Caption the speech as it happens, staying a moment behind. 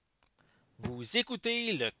Vous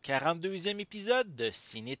écoutez le 42e épisode de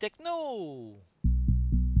Ciné Techno.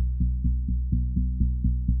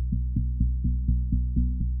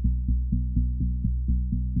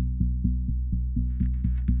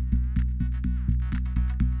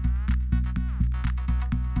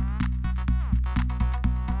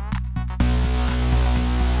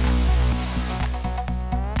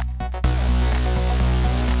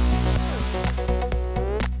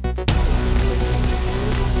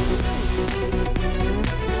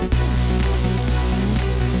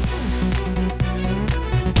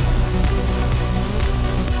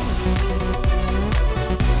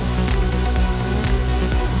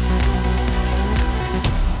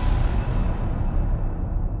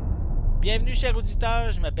 Bienvenue chers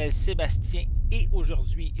auditeurs, je m'appelle Sébastien et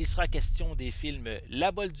aujourd'hui il sera question des films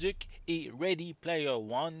La Bolduc et Ready Player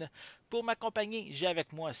One. Pour m'accompagner, j'ai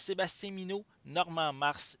avec moi Sébastien Minot, Normand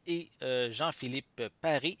Mars et Jean-Philippe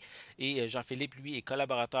Paré. Et Jean-Philippe, lui, est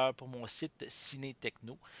collaborateur pour mon site Ciné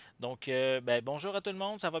Techno. Donc, bonjour à tout le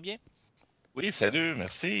monde, ça va bien? Oui, salut,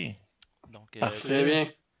 merci. Donc, Très bien.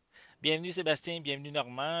 bienvenue Sébastien, bienvenue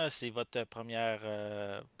Normand. C'est votre première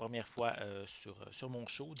fois sur mon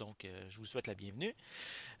show, donc je vous souhaite la bienvenue.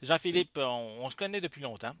 Jean-Philippe, on se connaît depuis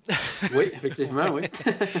longtemps. Oui, effectivement, Ouais.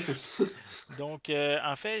 oui. Donc,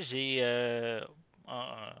 en fait, j'ai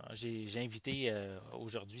invité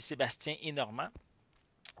aujourd'hui Sébastien et Normand.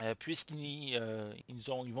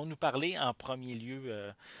 Ils vont nous parler en premier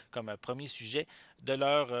lieu, comme premier sujet, de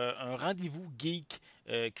leur un rendez-vous geek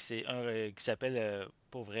qui s'appelle,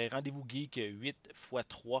 pour vrai, Rendez-vous geek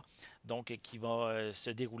 8x3, donc qui va se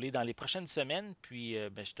dérouler dans les prochaines semaines. Puis,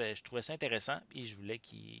 je trouvais ça intéressant et je voulais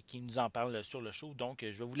qu'ils nous en parlent sur le show. Donc,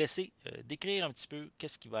 je vais vous laisser décrire un petit peu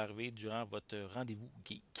qu'est-ce qui va arriver durant votre rendez-vous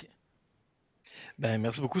geek. Ben,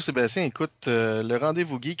 merci beaucoup, Sébastien. Écoute, le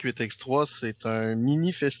Rendez-vous Geek 8x3, c'est un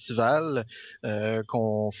mini-festival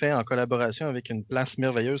qu'on fait en collaboration avec une place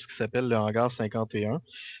merveilleuse qui s'appelle le Hangar 51.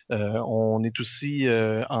 On est aussi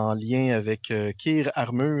en lien avec Kir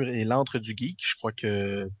Armure et l'Antre du Geek. Je crois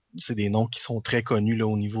que c'est des noms qui sont très connus là,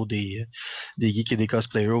 au niveau des geeks et des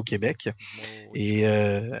cosplayers au Québec. Oh, oui, je Et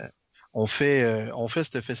connais. on fait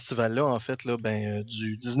ce festival-là, en fait, là,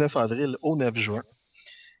 du 19 avril au 9 juin.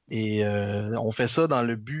 Mhm. Et on fait ça dans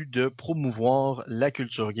le but de promouvoir la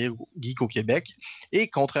culture geek au Québec. Et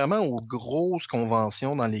contrairement aux grosses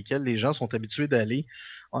conventions dans lesquelles les gens sont habitués d'aller,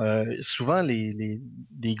 souvent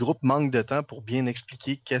les groupes manquent de temps pour bien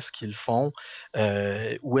expliquer qu'est-ce qu'ils font,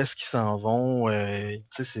 où est-ce qu'ils s'en vont,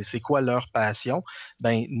 tu sais, c'est quoi leur passion.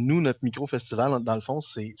 Ben, nous, notre micro-festival, dans le fond,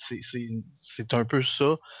 c'est un peu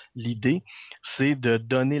ça l'idée, c'est de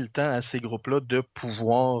donner le temps à ces groupes-là de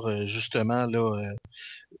pouvoir justement là,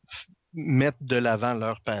 mettre de l'avant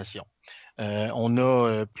leur passion. On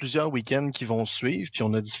a plusieurs week-ends qui vont suivre, puis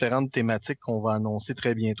on a différentes thématiques qu'on va annoncer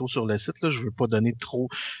très bientôt sur le site. Là. Je veux pas donner trop,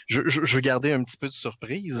 je veux garder un petit peu de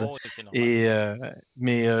surprise. Oh, oui, c'est normal. Et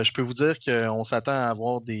mais je peux vous dire qu'on s'attend à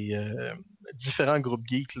avoir des différents groupes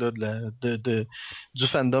geeks là, du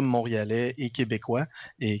fandom montréalais et québécois,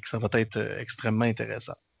 et que ça va être extrêmement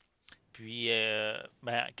intéressant. Puis,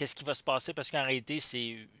 qu'est-ce qui va se passer? Parce qu'en réalité,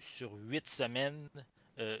 c'est sur 8 semaines,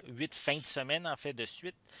 8 fins de semaine en fait de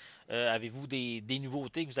suite. Avez-vous des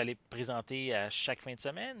nouveautés que vous allez présenter à chaque fin de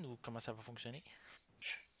semaine ou comment ça va fonctionner?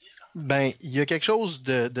 Ben, il y a quelque chose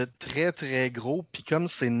de très, très gros, puis comme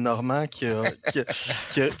c'est Normand qui a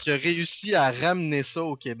réussi à ramener ça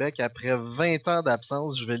au Québec après 20 ans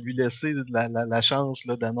d'absence, je vais lui laisser la chance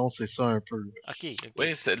là, d'annoncer ça un peu. OK, OK.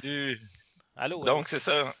 Oui, OK. salut. Allô, allô? Donc, c'est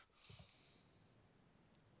ça.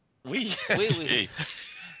 Oui, Oui, oui. ok.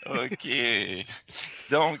 Ok.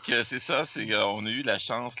 Donc, c'est ça, on a eu la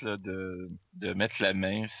chance là, de mettre la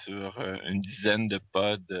main sur une dizaine de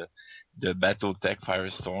pods de Battletech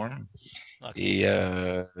Firestorm OK. et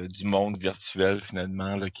du monde virtuel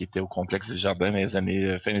finalement là, qui était au complexe des Jardins dans les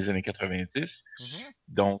années, fin des années 90. Mhm.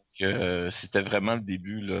 Donc, c'était vraiment le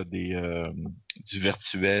début là, du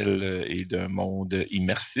virtuel et d'un monde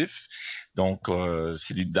immersif. Donc,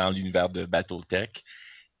 c'est dans l'univers de Battletech.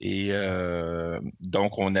 Et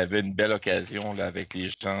donc, on avait une belle occasion là, avec les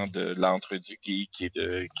gens de l'Entre du Geek et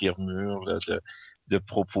de Kirmur là, de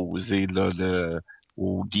proposer là,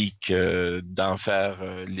 aux geeks d'en faire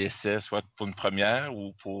l'essai, soit pour une première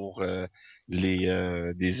ou pour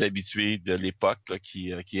des habitués de l'époque là,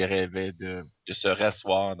 qui rêvaient de se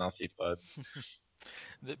rasseoir dans ces pods.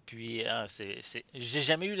 Puis, j'ai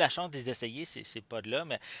jamais eu la chance de les essayer, ces pods-là,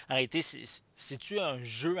 mais en réalité, c'est-tu un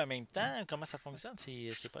jeu en même temps? Comment ça fonctionne,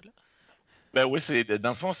 ces pods-là? Ben oui, dans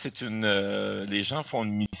le fond, les gens font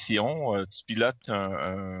une mission, tu pilotes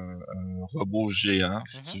un robot géant,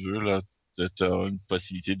 si Mhm. tu veux, là, tu as une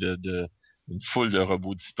possibilité une foule de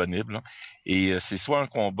robots disponibles, là. Et c'est soit un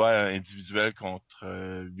combat individuel contre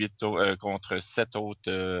contre 7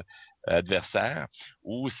 autres adversaires,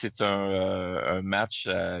 ou c'est un match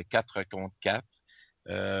 4 contre 4.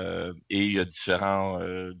 Et il y a différentes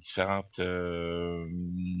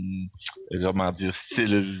comment dire,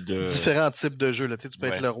 styles de. Différents types de jeux. Là. Tu sais, tu peux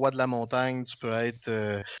être Ouais. le roi de la montagne, tu peux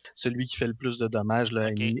être celui qui fait le plus de dommages, là,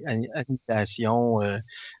 OK. annihilation,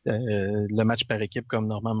 le match par équipe, comme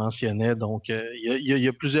Normand mentionnait. Donc, il y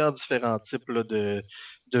a plusieurs différents types là,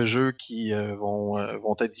 de jeux qui vont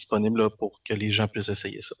être disponibles là, pour que les gens puissent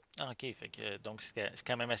essayer ça. Ah, OK. Fait que, donc, c'est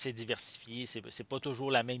quand même assez diversifié. C'est pas toujours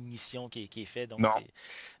la même mission qui est faite. Non.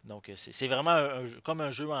 Donc, c'est vraiment comme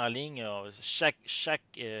un jeu en ligne. Chaque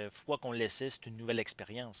fois qu'on l'essaie, c'est une nouvelle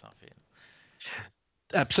expérience, en fait.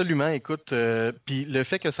 Absolument, écoute, puis le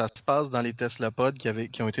fait que ça se passe dans les Tesla Pod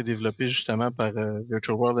qui ont été développés justement par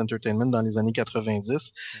Virtual World Entertainment dans les années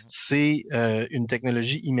 90, Mhm. c'est une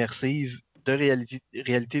technologie immersive de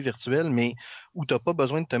réalité virtuelle, mais où tu n'as pas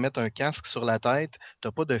besoin de te mettre un casque sur la tête, tu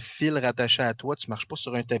n'as pas de fil rattaché à toi, tu marches pas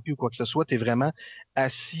sur un tapis ou quoi que ce soit, tu es vraiment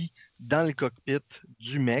assis dans le cockpit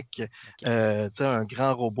du mec, OK. tu sais, un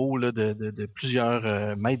grand robot là, de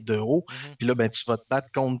plusieurs mètres de haut. Mhm. Puis là, ben, tu vas te battre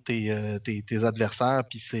contre tes adversaires,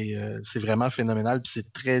 puis c'est vraiment phénoménal, puis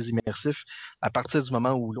c'est très immersif. À partir du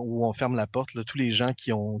moment où on ferme la porte, là, tous les gens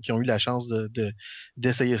qui ont eu la chance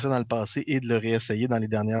d'essayer ça dans le passé et de le réessayer dans les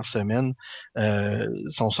dernières semaines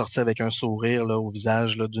sont sortis avec un sourire là, au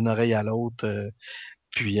visage, là, d'une oreille à l'autre,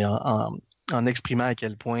 puis en exprimant à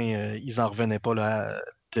quel point ils n'en revenaient pas là,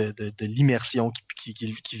 de l'immersion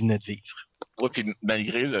qu'ils venaient de vivre. Oui, puis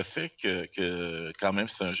malgré le fait que quand même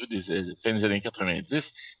c'est un jeu des fin des années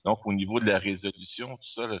 90, donc au niveau de la résolution, tout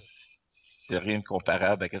ça, là, c'est rien de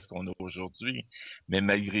comparable à ce qu'on a aujourd'hui. Mais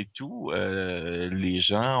malgré tout, les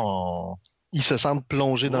gens ont. Ils se sentent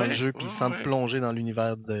plongés dans le Ouais, jeu, puis ils se ouais, sentent ouais. plongés dans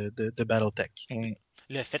l'univers de Battletech. Mm.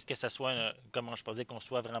 Le fait que ça soit, comment je peux dire, qu'on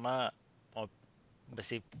soit vraiment ben,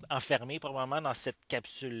 c'est enfermé probablement dans cette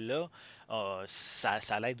capsule-là,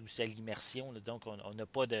 ça l'aide aussi à l'immersion. Là. Donc, on n'a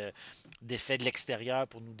pas d'effet de l'extérieur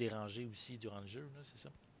pour nous déranger aussi durant le jeu, là, c'est ça?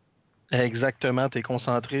 Exactement, tu es Mhm.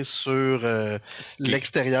 concentré sur Puis,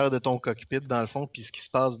 l'extérieur de ton cockpit, dans le fond, puis ce qui se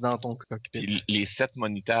passe dans ton cockpit. puis les 7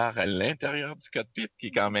 moniteurs à l'intérieur du cockpit, qui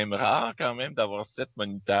est quand même rare quand même d'avoir 7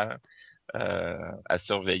 moniteurs à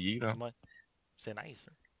surveiller, là. Ouais, c'est nice.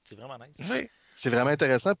 Hein. C'est vraiment nice. Oui. C'est vraiment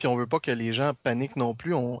intéressant, puis on veut pas que les gens paniquent non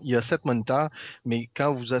plus. Il y a 7 moniteurs, mais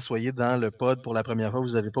quand vous vous asseyez dans le pod pour la première fois,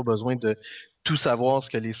 vous n'avez pas besoin de tout savoir ce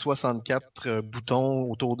que les 64 boutons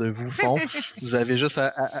autour de vous font. Vous avez juste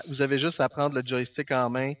à prendre le joystick en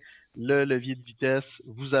main, le levier de vitesse,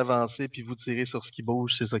 vous avancez, puis vous tirez sur ce qui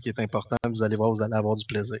bouge. C'est ça qui est important. Vous allez voir, vous allez avoir du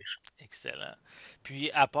plaisir. Excellent. Puis,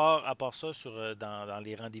 à part ça, dans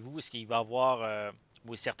les rendez-vous, est-ce qu'il va y avoir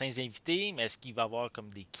oui, certains invités, mais est-ce qu'il va y avoir comme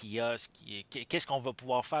des kiosques? Qu'est-ce qu'on va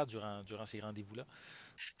pouvoir faire durant ces rendez-vous-là?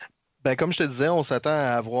 Ben, comme je te disais, on s'attend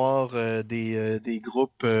à avoir des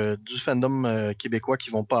groupes du fandom québécois qui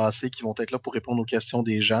vont passer, qui vont être là pour répondre aux questions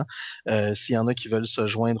des gens. S'il y en a qui veulent se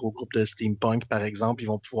joindre au groupe de Steampunk, par exemple, ils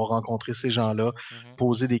vont pouvoir rencontrer ces gens-là, Mhm.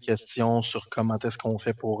 poser des questions sur comment est-ce qu'on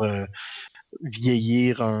fait pour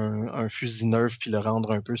vieillir un fusil neuf puis le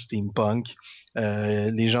rendre un peu steampunk.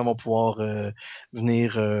 Les gens vont pouvoir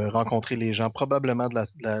venir rencontrer les gens, probablement de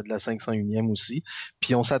la 501e aussi.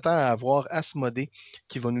 Puis on s'attend à avoir Asmodée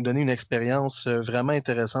qui va nous donner une expérience vraiment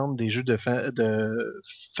intéressante des jeux de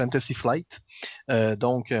Fantasy Flight.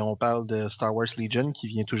 Donc, on parle de Star Wars Legion qui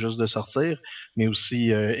vient tout juste de sortir, mais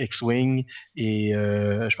aussi X-Wing et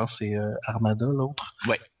je pense que c'est Armada l'autre.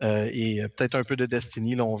 Ouais. Et peut-être un peu de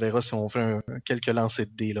Destiny. Là, on verra si on fait quelques lancers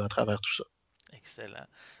de dés là, à travers tout ça. Excellent.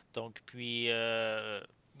 Donc, puis,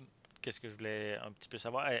 qu'est-ce que je voulais un petit peu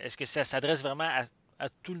savoir? Est-ce que ça s'adresse vraiment à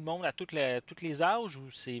tout le monde, à tous les âges, ou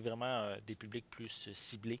c'est vraiment des publics plus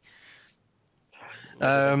ciblés,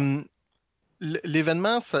 l'événement? Euh,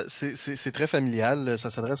 L'événement, c'est très familial.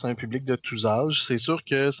 Ça s'adresse à un public de tous âges. C'est sûr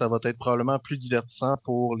que ça va être probablement plus divertissant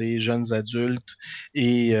pour les jeunes adultes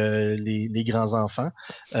et les grands-enfants.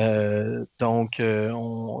 Donc,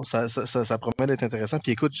 ça promet d'être intéressant.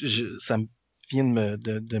 Puis écoute, ça me vient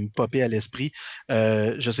de me popper à l'esprit.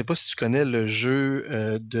 Je ne sais pas si tu connais le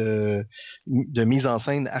jeu de mise en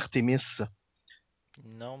scène Artemis.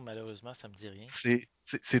 Non, malheureusement, ça me dit rien.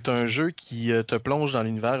 C'est un jeu qui te plonge dans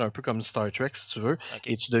l'univers un peu comme Star Trek, si tu veux, OK.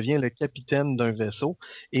 et tu deviens le capitaine d'un vaisseau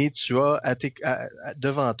et tu as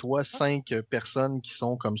devant toi 5 personnes qui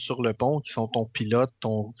sont comme sur le pont, qui sont ton pilote,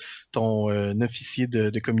 ton officier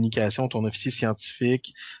de communication, ton officier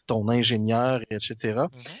scientifique, ton ingénieur, etc.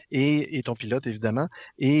 Mhm. Et ton pilote, évidemment.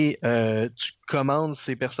 Et tu commandes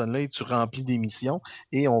ces personnes-là et tu remplis des missions.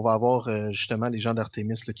 Et on va avoir justement les gens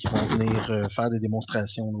d'Artemis là, qui vont venir faire des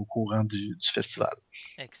démonstrations au courant du festival.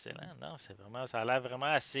 Excellent. Non, c'est vraiment, ça a l'air vraiment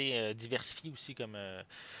assez diversifié aussi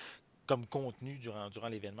comme contenu durant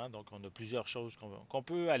l'événement. Donc, on a plusieurs choses qu'on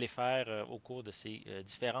peut aller faire au cours de ces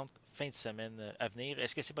différentes fins de semaine à venir.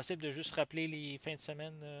 Est-ce que c'est possible de juste rappeler les fins de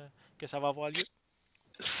semaine que ça va avoir lieu?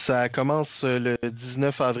 Ça commence le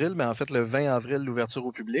 19 avril, mais en fait le 20 avril, l'ouverture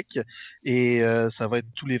au public. Et ça va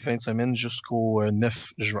être tous les fins de semaine jusqu'au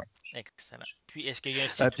 9 juin. Excellent. Puis, est-ce qu'il y a un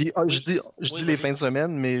site... Puis, Oui, je oui, dis les vas-y. fins de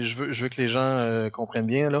semaine, mais je veux que les gens comprennent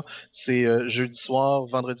bien, là. C'est jeudi soir,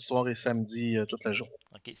 vendredi soir et samedi toute la journée.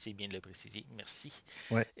 OK, c'est bien de le préciser. Merci.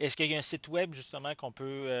 Ouais. Est-ce qu'il y a un site web, justement, qu'on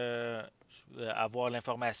peut avoir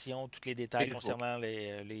l'information, tous les détails Facebook. concernant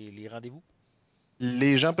les rendez-vous?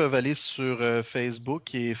 Les gens peuvent aller sur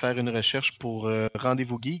Facebook et faire une recherche pour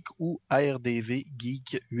Rendez-vous Geek ou RDV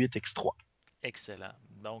Geek 8X3. Excellent.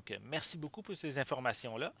 Donc, merci beaucoup pour ces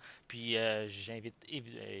informations-là. Puis, j'invite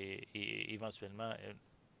éventuellement,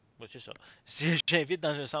 ouais, c'est ça. J'invite dans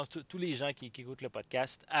un sens tous les gens qui écoutent le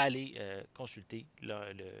podcast à aller consulter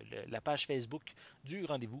la page Facebook du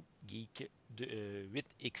rendez-vous Geek de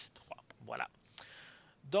 8X3. Voilà.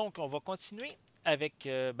 Donc, on va continuer avec,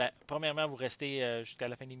 premièrement, vous restez jusqu'à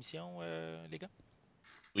la fin de l'émission, les gars?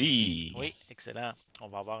 Oui. Oui, excellent. On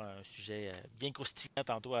va avoir un sujet bien croustillant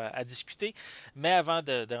tantôt à discuter. Mais avant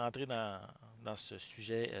de rentrer dans ce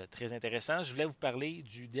sujet très intéressant, je voulais vous parler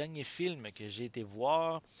du dernier film que j'ai été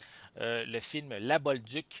voir, le film La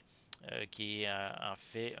Bolduc, qui est en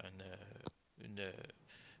fait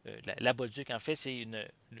la Bolduc, en fait, c'est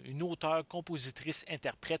une auteure, compositrice,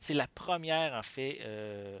 interprète. C'est la première, en fait,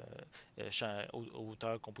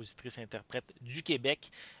 auteure, compositrice, interprète du Québec.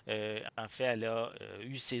 En fait, elle a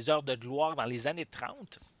eu ses heures de gloire dans les années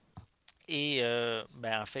 30. Et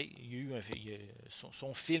en fait,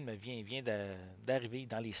 son film vient d'arriver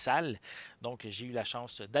dans les salles. Donc, j'ai eu la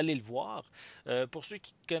chance d'aller le voir. Pour ceux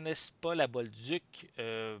qui ne connaissent pas la Bolduc,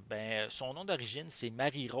 son nom d'origine, c'est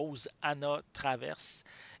Marie-Rose Anna Traverse.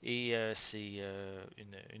 Et c'est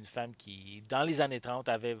une femme qui, dans les années 30,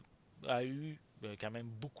 a eu quand même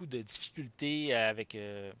beaucoup de difficultés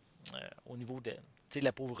au niveau de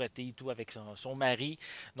la pauvreté et tout avec son mari.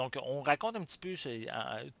 Donc, on raconte un petit peu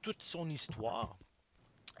toute son histoire,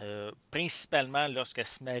 principalement lorsqu'elle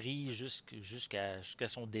se marie jusqu'à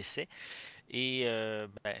son décès. Et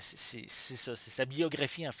c'est ça, c'est sa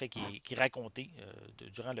biographie en fait qui est racontée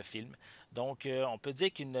durant le film. Donc, on peut dire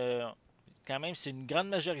quand même, c'est une grande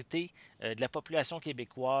majorité de la population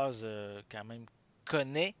québécoise quand même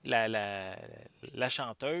connaît la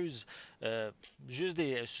chanteuse.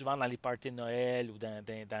 Juste souvent dans les parties de Noël ou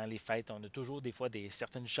dans les fêtes, on a toujours des fois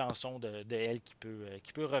certaines chansons de elle qui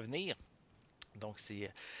peut revenir. Donc c'est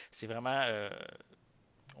vraiment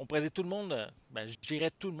on pourrait dire tout le monde, je dirais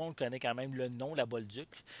tout le monde connaît quand même le nom La Bolduc.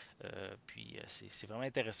 Puis c'est vraiment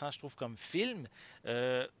intéressant, je trouve, comme film.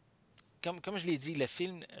 Euh, comme je l'ai dit, le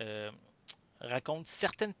film raconte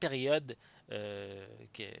certaines périodes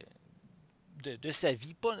que, de sa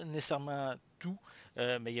vie, pas nécessairement tout,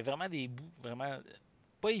 mais il y a vraiment des bouts vraiment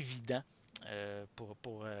pas évidents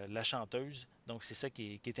pour la chanteuse. Donc c'est ça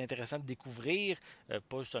qui est intéressant de découvrir,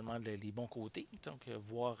 pas seulement les bons côtés, donc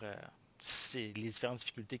voir les différentes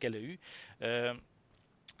difficultés qu'elle a eues.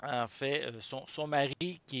 En fait, son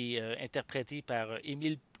mari, qui est interprété par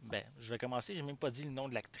Émile. Je vais commencer, j'ai même pas dit le nom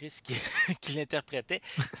de l'actrice qui, qui l'interprétait.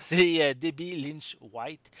 C'est Debbie Lynch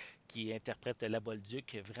White qui interprète la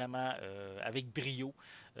Bolduc vraiment avec brio.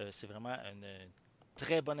 C'est vraiment une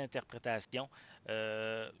très bonne interprétation.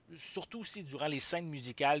 Surtout aussi durant les scènes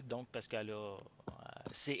musicales, donc parce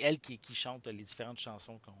c'est elle qui chante les différentes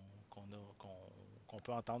chansons qu'on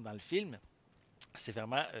peut entendre dans le film. C'est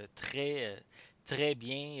vraiment très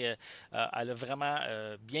bien. Elle a vraiment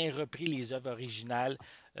bien repris les œuvres originales.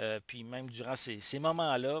 Puis même durant ces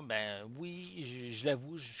moments-là, ben oui, je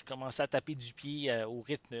l'avoue, je commençais à taper du pied au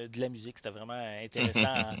rythme de la musique. C'était vraiment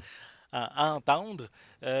intéressant à entendre.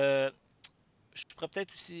 Je pourrais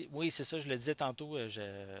peut-être aussi, oui, c'est ça, je le disais tantôt,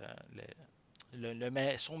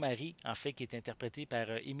 son mari, en fait, qui est interprété par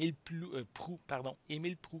Émile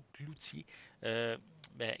Proux-Cloutier.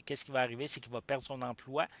 Qu'est-ce qui va arriver? C'est qu'il va perdre son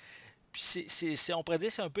emploi. Puis on pourrait dire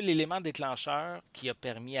que c'est un peu l'élément déclencheur qui a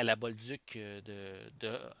permis à la Bolduc de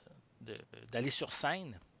d'aller sur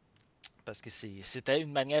scène parce que c'était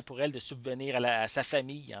une manière pour elle de subvenir à sa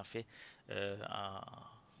famille, en fait,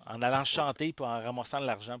 en allant chanter et en ramassant de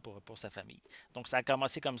l'argent pour sa famille. Donc, ça a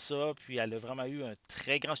commencé comme ça, puis elle a vraiment eu un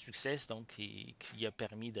très grand succès, donc qui a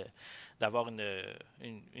permis d'avoir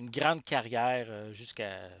une grande carrière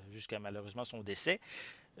jusqu'à malheureusement son décès.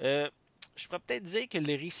 Je pourrais peut-être dire que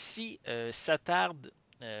le récit s'attarde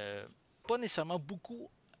pas nécessairement beaucoup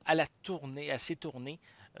à ses tournées,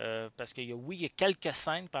 parce oui, il y a quelques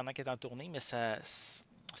scènes pendant qu'elle est en tournée, mais ça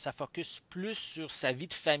focus plus sur sa vie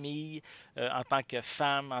de famille en tant que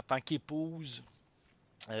femme, en tant qu'épouse.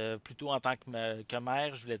 Plutôt en tant que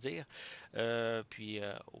mère, je voulais dire, puis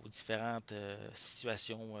aux différentes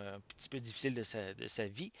situations un petit peu difficiles de sa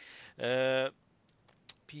vie.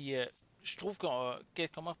 Puis je trouve comment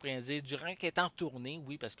on pourrait dire, durant qu'elle est en tournée,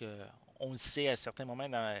 oui, parce que on le sait à certains moments,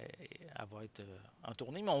 elle va être en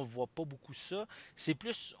tournée, mais on ne voit pas beaucoup ça. C'est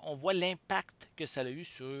plus, on voit l'impact que ça a eu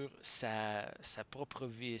sur sa propre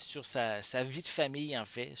vie, sur sa vie de famille, en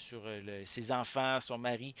fait, sur ses enfants, son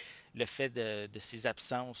mari, le fait de ses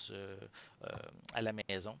absences à la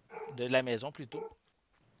maison, de la maison plutôt.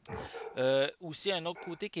 Aussi, un autre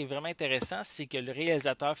côté qui est vraiment intéressant, c'est que le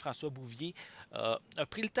réalisateur François Bouvier a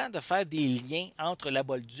pris le temps de faire des liens entre la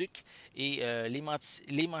Bolduc et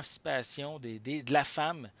l'émancipation de la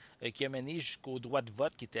femme qui a mené jusqu'au droit de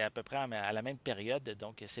vote, qui était à peu près à la même période.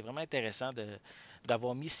 Donc, c'est vraiment intéressant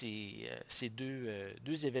d'avoir mis ces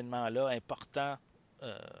deux événements-là importants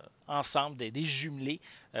ensemble, des jumelés,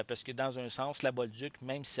 parce que dans un sens, la Bolduc,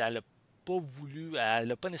 même si elle a pas voulu, elle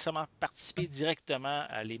n'a pas nécessairement participé directement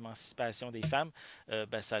à l'émancipation des femmes,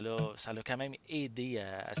 ça l'a quand même aidé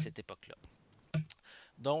à cette époque-là.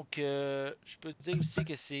 Donc, je peux te dire aussi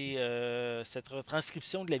que cette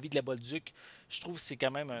retranscription de la vie de la Bolduc, je trouve que c'est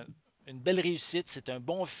quand même une belle réussite. C'est un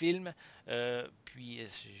bon film. Puis,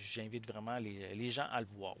 j'invite vraiment les gens à le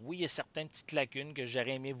voir. Oui, il y a certaines petites lacunes que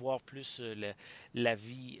j'aurais aimé voir plus la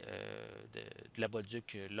vie de la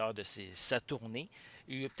Bolduc lors de sa tournée.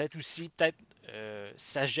 Il y a peut-être aussi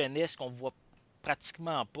sa jeunesse qu'on voit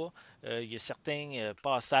pratiquement pas. Il y a certains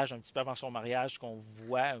passages un petit peu avant son mariage qu'on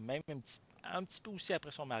voit, même un petit peu aussi après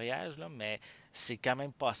son mariage, là, mais c'est quand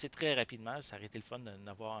même passé très rapidement. Ça aurait été le fun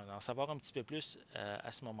d'en savoir un petit peu plus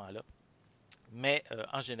à ce moment-là. Mais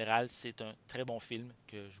en général, c'est un très bon film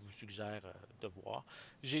que je vous suggère de voir.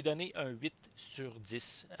 J'ai donné un 8 sur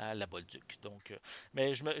 10 à La Bolduc. Donc,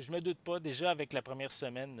 mais je me doute pas, déjà avec la première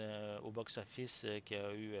semaine au box-office qui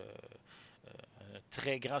a eu un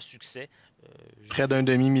très grand succès. Près d'un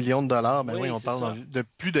demi-million de dollars, ben oui, Oui, on c'est parle ça. de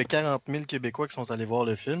plus de 40 000 Québécois qui sont allés voir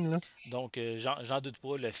le film, là. Donc, j'en doute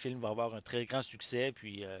pas, le film va avoir un très grand succès,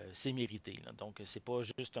 puis c'est mérité, là. Donc, c'est pas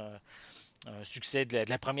juste un succès de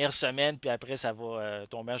la première semaine, puis après, ça va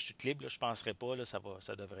tomber en chute libre, là. Je penserais pas, là,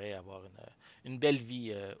 ça devrait avoir une belle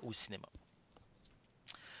vie au cinéma.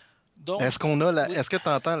 Donc, oui, Est-ce que tu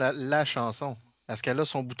entends la chanson? Est-ce qu'elle a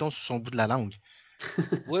son bouton sur son bout de la langue?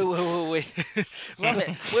 oui, oui, oui, oui. Ouais, mais,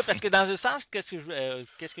 oui, parce que dans un sens, qu'est-ce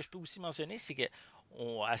que je peux aussi mentionner, c'est que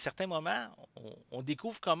à certains moments, on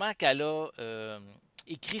découvre comment qu'elle a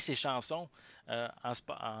écrit ses chansons en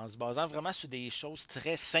se basant vraiment sur des choses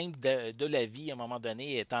très simples de la vie. À un moment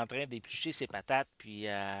donné, elle est en train d'éplucher ses patates, puis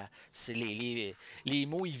c'est les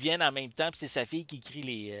mots, ils viennent en même temps, puis c'est sa fille qui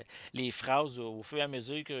écrit les phrases au fur et à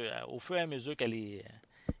mesure qu'elle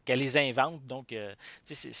les invente. Donc,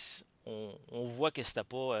 tu sais, on voit que c'était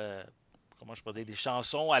pas, comment je peux dire, des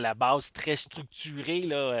chansons à la base très structurées,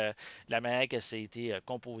 là, la manière que ça a été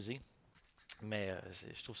composé. Mais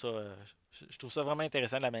je trouve ça vraiment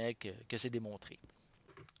intéressant de la manière que c'est démontré.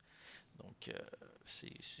 Donc,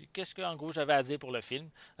 qu'est-ce que, en gros, j'avais à dire pour le film?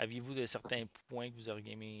 Aviez-vous de certains points que vous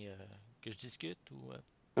auriez aimé que je discute ou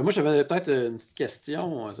Moi, j'avais peut-être une petite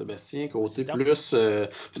question, Sébastien, vas-y côté donc? plus.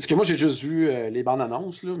 Parce que moi, j'ai juste vu les bandes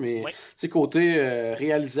annonces, là, mais Oui. tu sais, côté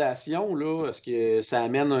réalisation, là, est-ce que ça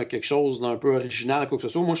amène quelque chose d'un peu original, quoi que ce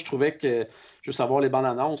soit? Moi, je trouvais que, juste savoir les bandes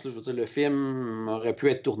annonces, là, je veux dire, le film aurait pu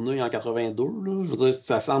être tourné en 82, là. Je veux dire,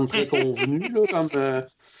 ça semble très convenu, là, comme.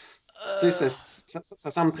 Tu sais, Euh,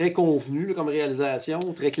 ça semble très convenu là, comme réalisation,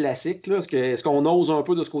 très classique, là. Est-ce qu'on ose un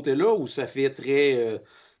peu de ce côté-là ou ça fait très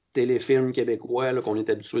téléfilm québécois là, qu'on est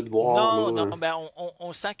habitué de voir Non, non, là? ben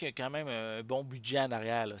on sent qu'il y a quand même un bon budget en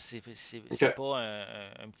arrière, là. C'est OK. pas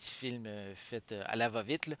un petit film fait à la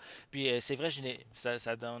va-vite, là. Puis c'est vrai,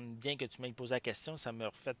 ça donne bien que tu m'aies posé la question, ça me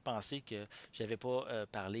refait penser que j'avais pas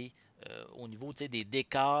parlé au niveau des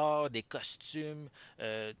décors, des costumes,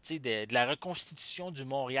 de la reconstitution du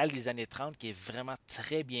Montréal des années 30 qui est vraiment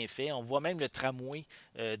très bien fait. On voit même le tramway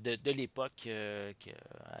de l'époque.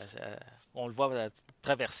 On le voit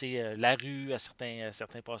traverser la rue à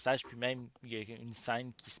certains passages, puis même il y a une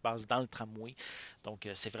scène qui se passe dans le tramway. Donc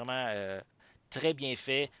c'est vraiment très bien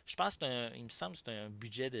fait. Je pense il me semble que c'est un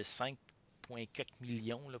budget de 5,4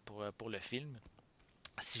 millions là, pour le film,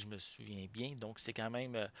 si je me souviens bien. Donc, c'est quand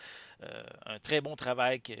même un très bon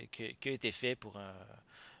travail qui a été fait pour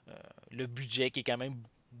le budget qui est quand même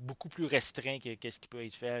beaucoup plus restreint que ce qui peut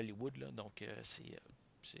être fait à Hollywood. Là. Donc, c'est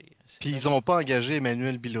Puis ils vraiment... n'ont pas engagé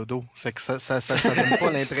Emmanuel Bilodeau. Fait que ça donne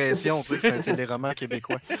pas l'impression tu sais, que c'est un téléroman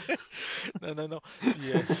québécois. Non, non, non.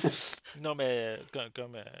 Puis, non, mais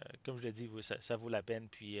comme je l'ai dit, oui, ça vaut la peine.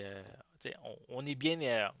 Puis, on est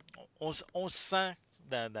bien... on se sent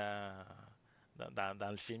dans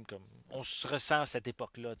le film. Comme on se ressent à cette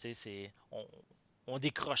époque-là. On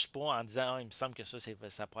décroche pas en disant il me semble que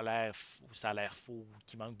ça a pas l'air ou ça a l'air faux ou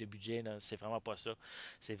qu'il manque de budget. Là. C'est vraiment pas ça.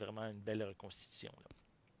 C'est vraiment une belle reconstitution. Là.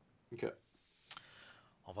 OK.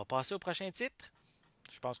 On va passer au prochain titre.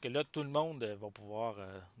 Je pense que là, tout le monde va pouvoir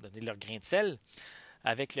donner leur grain de sel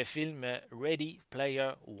avec le film Ready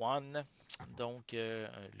Player One. Donc,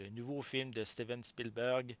 le nouveau film de Steven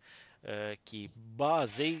Spielberg qui est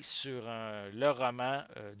basé sur le roman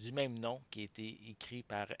du même nom qui a été écrit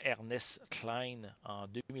par Ernest Cline en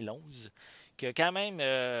 2011, qui a quand même,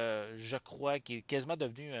 je crois, qui est quasiment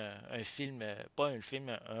devenu un film, pas un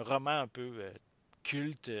film, un roman un peu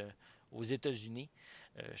culte aux États-Unis.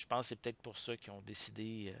 Je pense que c'est peut-être pour ça qu'ils ont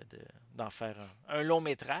décidé d'en faire un long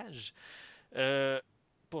métrage.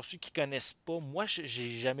 Pour ceux qui ne connaissent pas, moi,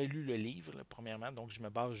 j'ai jamais lu le livre, là, premièrement, donc je me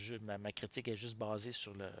base, ma critique est juste basée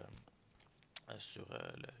sur le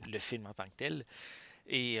film en tant que tel.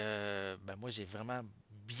 Et moi, j'ai vraiment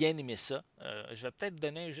bien aimé ça. Je vais peut-être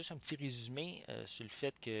donner juste un petit résumé sur le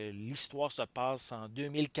fait que l'histoire se passe en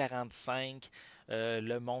 2045.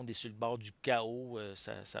 Le monde est sur le bord du chaos.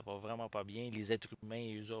 Ça va vraiment pas bien. Les êtres humains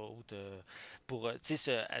et eux autres, pour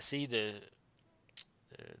essayer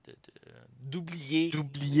d'oublier.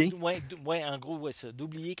 D'oublier. Ouais, en gros, ouais, ça,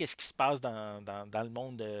 d'oublier qu'est-ce qui se passe dans le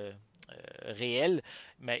monde réel,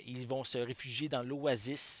 mais ils vont se réfugier dans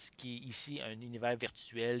l'Oasis, qui est ici un univers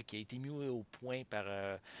virtuel qui a été mis au point par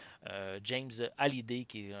James Hallyday,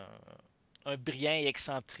 qui est un brillant et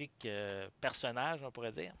excentrique personnage, on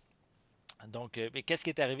pourrait dire. Donc, qu'est-ce qui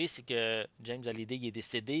est arrivé, c'est que James Hallyday il est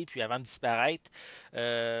décédé, puis avant de disparaître,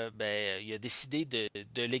 il a décidé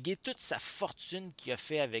de léguer toute sa fortune qu'il a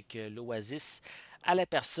fait avec l'Oasis à la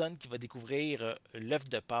personne qui va découvrir l'œuf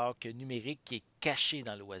de Pâques numérique qui est caché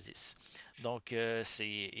dans l'Oasis. Donc,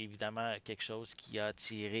 c'est évidemment quelque chose qui a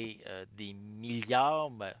attiré des milliards,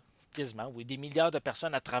 quasiment, oui, des milliards de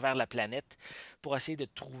personnes à travers la planète pour essayer de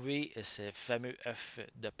trouver ce fameux œuf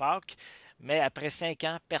de Pâques. Mais après 5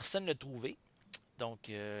 ans, personne ne l'a trouvé. Donc,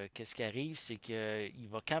 qu'est-ce qui arrive, c'est qu'il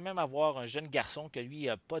va quand même avoir un jeune garçon que lui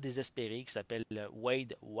n'a pas désespéré, qui s'appelle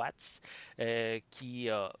Wade Watts, qui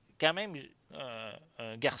a quand même un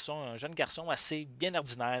jeune garçon assez bien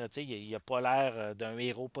ordinaire. Il n'a pas l'air d'un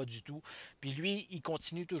héros, pas du tout. Puis lui, il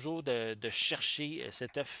continue toujours de chercher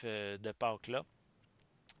cet œuf de Pâques-là.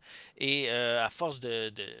 Et à force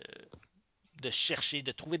de chercher,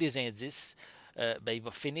 de trouver des indices, il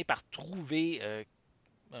va finir par trouver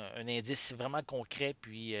un indice vraiment concret,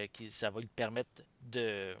 puis ça va lui permettre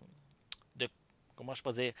comment je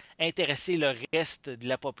peux dire, intéresser le reste de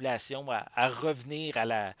la population à revenir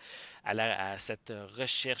à cette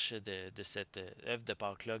recherche de cette œuvre de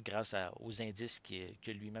Pâques-là grâce aux indices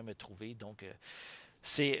que lui-même a trouvés. Donc,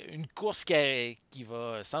 c'est une course qui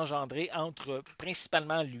va s'engendrer entre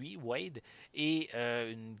principalement lui, Wade, et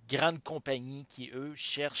une grande compagnie qui, eux,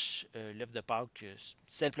 cherchent l'œuvre de Pâques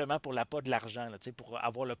simplement pour l'appât de l'argent, là, pour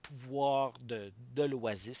avoir le pouvoir de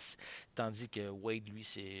l'Oasis. Tandis que Wade, lui,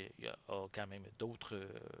 il a quand même d'autres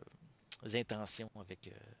intentions avec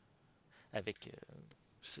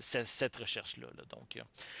cette recherche-là. Là. Donc,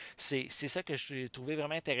 c'est ça que j'ai trouvé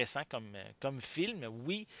vraiment intéressant comme film.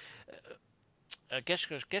 Oui, qu'est-ce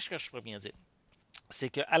que je pourrais bien dire? C'est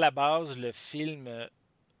qu'à la base, le film,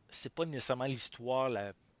 c'est pas nécessairement l'histoire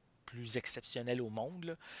la plus exceptionnelle au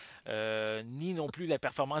monde, là. Ni non plus la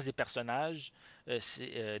performance des personnages,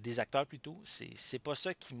 des acteurs plutôt. C'est pas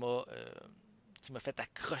ça qui m'a fait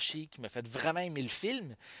accrocher, qui m'a fait vraiment aimer le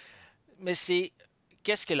film, mais c'est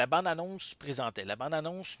qu'est-ce que la bande-annonce présentait. La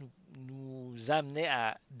bande-annonce nous amenait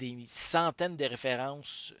à des centaines de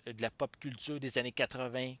références de la pop culture des années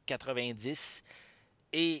 80-90.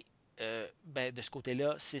 Et de ce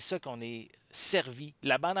côté-là, c'est ça qu'on est servi.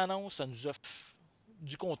 La bande-annonce, ça nous a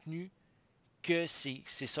du contenu que c'est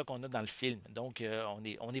ça qu'on a dans le film. Donc,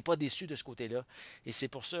 on n'est pas déçu de ce côté-là. Et c'est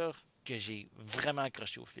pour ça que j'ai vraiment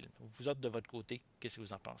accroché au film. Vous autres, de votre côté, qu'est-ce que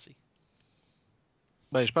vous en pensez?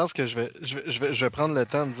 Ben, je pense que je vais prendre le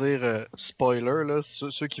temps de dire spoiler, là,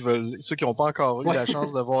 ceux qui veulent, ceux qui n'ont pas encore eu Ouais. la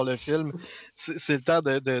chance de voir le film, c'est le temps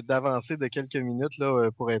d'avancer de quelques minutes là,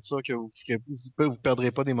 pour être sûr que vous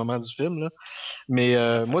perdrez pas des moments du film. Là. Mais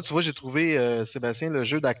Parfait. moi, tu vois, j'ai trouvé Sébastien, le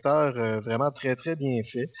jeu d'acteur vraiment très, très bien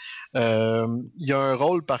fait. Il y a un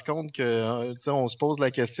rôle, par contre, que tu sais, on se pose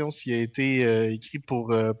la question s'il a été écrit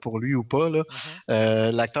pour lui ou pas. Là. Mhm.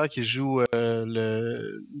 L'acteur qui joue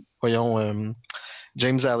voyons,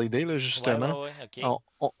 James Halliday, là, Ouais, justement. ouais, ouais, ok.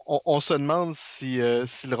 On se demande si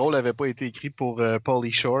le rôle n'avait pas été écrit pour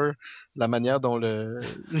Pauly Shore, la manière dont le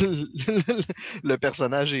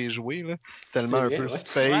personnage est joué, là, tellement C'est un vrai, peu ouais. Ouais,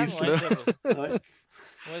 space. ouais, Là. j'avoue. Ouais.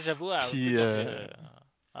 Ouais, j'avoue, Puis,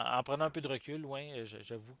 en prenant un peu de recul, ouais,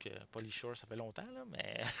 j'avoue que Pauly Shore, ça fait longtemps, là,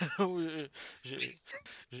 mais je,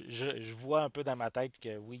 je vois un peu dans ma tête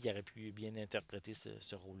que oui, il aurait pu bien interpréter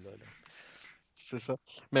ce rôle-là. Là. c'est ça.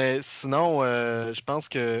 Mais sinon, je pense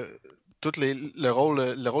que le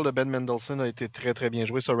rôle de Ben Mendelsohn a été très, très bien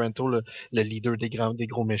joué. Sorrento, le leader des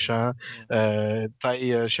gros méchants. Mm.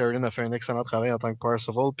 Ty Sheridan a fait un excellent travail en tant que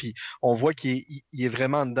Parzival. Puis on voit qu'il est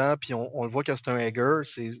vraiment dedans. Puis on le voit que c'est un Egger.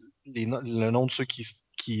 C'est le nom de ceux qui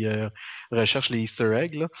recherchent les Easter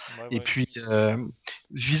eggs. Là. Ouais, Et ouais. puis,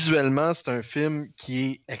 visuellement, c'est un film qui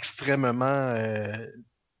est extrêmement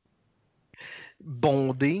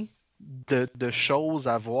bondé de choses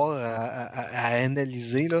à voir, à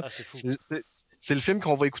analyser. Là. Ah, c'est fou. C'est le film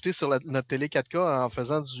qu'on va écouter sur notre télé 4K en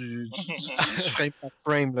faisant du frame par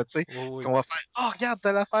frame, là, tu sais, Oui, oui. qu'on va faire « Oh, regarde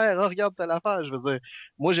telle affaire! Oh, regarde telle affaire! » Je veux dire,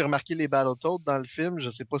 moi, j'ai remarqué les Battletoads dans le film. Je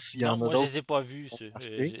sais pas s'il y Non, en a moi, je d'autres les ai pas vus, qui ont ceux.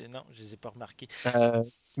 remarqué. Non, je les ai pas remarqués. Euh,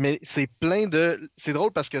 mais c'est plein de... C'est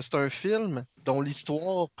drôle parce que c'est un film dont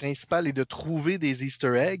l'histoire principale est de trouver des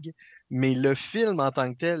Easter eggs, mais le film en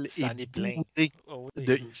tant que tel est Ça en est plein. bourré Oh,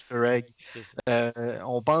 de oui, Easter eggs. c'est ça.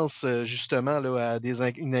 On pense justement là, à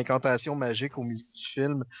une incantation magique au milieu du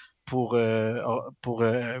film pour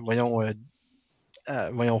voyons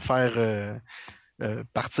faire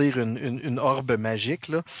partir une orbe magique.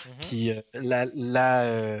 Là. Mhm. Puis la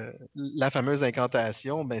fameuse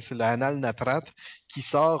incantation, ben, c'est le Anal Natrat qui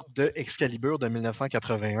sort de Excalibur de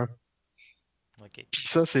 1981. OK. Puis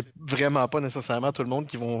ça, c'est vraiment pas nécessairement tout le monde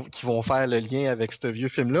qui vont faire le lien avec ce vieux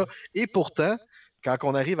film-là. Et pourtant, quand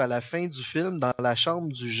on arrive à la fin du film, dans la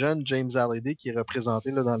chambre du jeune James Halliday qui est représenté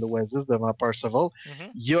là, dans l'Oasis devant Parzival, Mhm.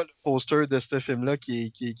 il y a le poster de ce film-là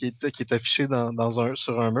qui est affiché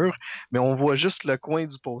sur un mur, mais on voit juste le coin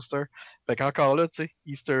du poster. Fait qu'encore là, tu sais,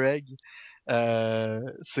 Easter egg, ça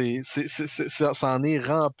en est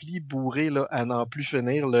rempli, bourré là, à n'en plus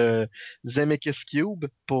finir. Le Zemeckis Cube,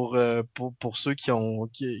 pour ceux qui ont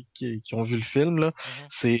vu le film, là, Mhm.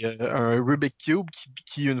 c'est un Rubik Cube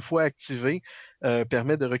qui, une fois activé,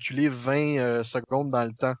 permet de reculer 20 secondes dans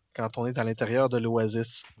le temps quand on est à l'intérieur de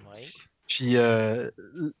l'Oasis. Oui, Puis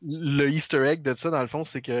le Easter egg de ça, dans le fond,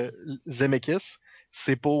 c'est que Zemeckis,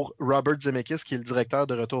 c'est pour Robert Zemeckis, qui est le directeur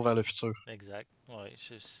de Retour vers le futur. exact. Ouais,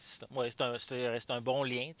 ouais, c'est un bon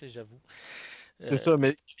lien, tu sais, j'avoue. C'est Euh, ça,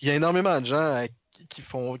 mais il y a énormément de gens qui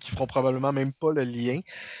feront probablement même pas le lien,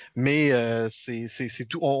 mais c'est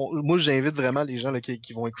tout. Moi, j'invite vraiment les gens là,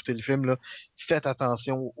 qui vont écouter le film, là, faites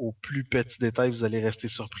attention aux plus petits détails, vous allez rester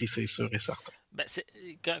surpris, c'est sûr et certain. ben,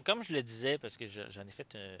 comme je le disais, parce que j'en ai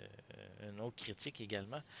fait une autre critique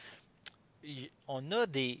également, on a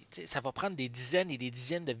ça va prendre des dizaines et des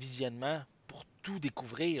dizaines de visionnements pour tout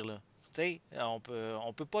découvrir, là. Tu sais, on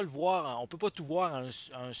peut pas le voir, on peut pas tout voir en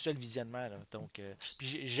un seul visionnement, là. Donc,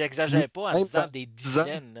 puis j'exagère pas en Même disant dans des 10 ans,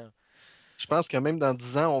 dizaines, là. je pense que même dans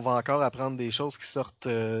 10 ans, on va encore apprendre des choses qui sortent,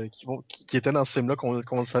 qui étaient dans ce film-là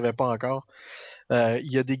qu'on ne savait pas encore.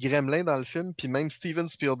 Il y a des gremlins dans le film, puis même Steven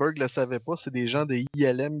Spielberg ne le savait pas. C'est des gens de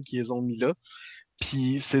ILM qui les ont mis là.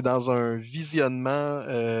 Puis c'est dans un visionnement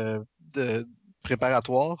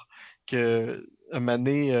préparatoire que un moment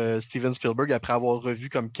donné, Steven Spielberg, après avoir revu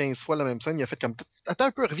comme 15 fois la même scène, il a fait comme Attends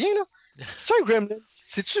un peu, reviens là! C'est un gremlin?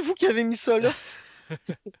 C'est-tu vous qui avez mis ça là?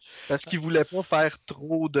 Parce qu'il voulait pas faire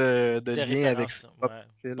trop de De liens avec ses références, propres ouais.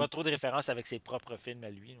 films. Pas trop de références avec ses propres films à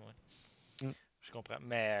lui, ouais. Mm. Je comprends.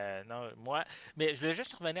 Mais non, moi. Mais je voulais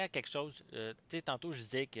juste revenir à quelque chose. Tu sais, tantôt, je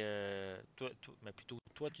disais que. Mais plutôt,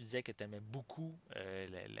 toi, tu disais que tu aimais beaucoup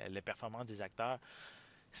les performances des acteurs.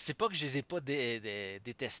 C'est pas que je les ai pas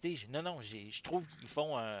détestés. Non, non, je trouve qu'ils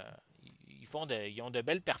font. Ils ont de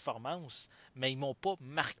belles performances, mais ils m'ont pas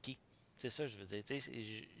marqué. C'est ça, je veux dire.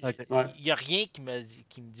 Ok. Ouais. Il n'y a rien qui me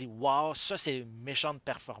dit waouh, ça c'est une méchante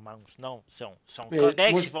performance. Non, ils sont Mais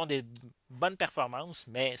corrects, moi, ils font des bonnes performances,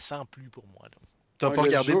 mais sans plus pour moi. Là. T'as ouais, pas le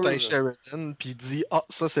regardé jeu. Ty Sheridan puis dit ah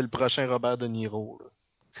ça c'est le prochain Robert De Niro. Là.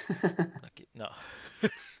 Ok, non.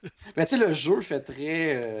 Mais tu sais, le jeu fait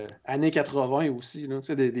très années 80 aussi. Là,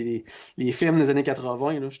 tu sais, les films des années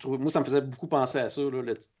 80, là, je trouve, moi, ça me faisait beaucoup penser à ça.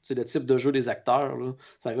 Là, c'est le type de jeu des acteurs. Là.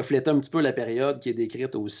 Ça reflétait un petit peu la période qui est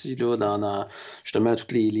décrite aussi là, dans justement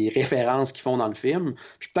toutes les références qu'ils font dans le film.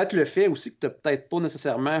 Puis peut-être le fait aussi que tu n'as peut-être pas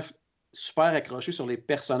nécessairement super accroché sur les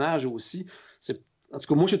personnages aussi. C'est En tout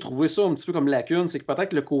cas, moi, j'ai trouvé ça un petit peu comme lacune. C'est que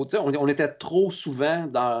peut-être le côté. On était trop souvent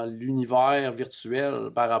dans l'univers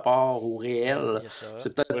virtuel par rapport au réel. Il y a ça.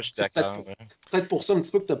 C'est Moi, peut-être je suis c'est peut-être d'accord. pour, peut-être pour ça un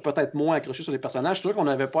petit peu que tu as peut-être moins accroché sur les personnages. Je trouvais qu'on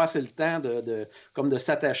n'avait pas assez le temps comme de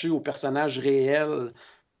s'attacher aux personnages réels,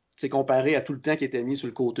 comparé à tout le temps qui était mis sur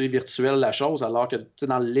le côté virtuel de la chose, alors que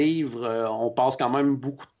dans le livre, on passe quand même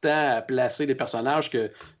beaucoup de temps à placer les personnages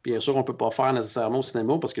que, bien sûr, on ne peut pas faire nécessairement au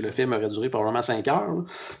cinéma parce que le film aurait duré probablement 5 heures. Là.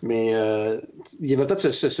 Mais il y avait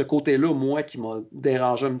peut-être ce côté-là, moi, qui m'a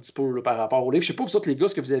dérangé un petit peu là, par rapport au livre. Je ne sais pas, vous autres, les gars,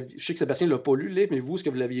 ce que vous avez... je sais que Sébastien ne l'a pas lu, le livre, mais vous, est-ce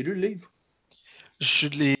que vous l'aviez lu, le livre? Je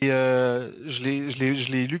l'ai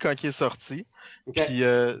lu quand il est sorti. Okay. Puis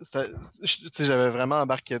j'avais vraiment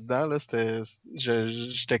embarqué dedans. Là,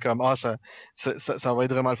 j'étais comme ça va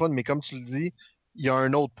être vraiment le fun. Mais comme tu le dis, il y a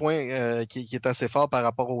un autre point qui est assez fort par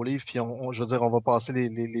rapport au livre. Puis je veux dire, on va passer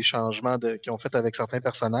les changements qu'ils ont fait avec certains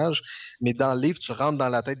personnages. Mais dans le livre, tu rentres dans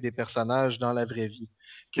la tête des personnages dans la vraie vie.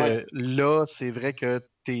 Que Ouais. là, c'est vrai que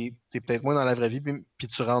t'es peut-être moins dans la vraie vie, puis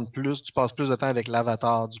tu rentres plus, tu passes plus de temps avec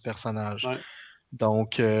l'avatar du personnage. Ouais.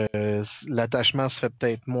 Donc, l'attachement se fait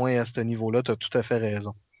peut-être moins à ce niveau-là. Tu as tout à fait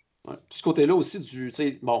raison. Ouais. Puis ce côté-là aussi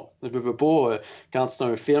bon, je veux pas, quand c'est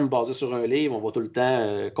un film basé sur un livre, on va tout le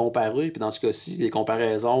temps comparer. Puis dans ce cas-ci, les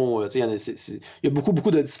comparaisons, il y a beaucoup,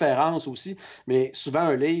 beaucoup de différences aussi. Mais souvent,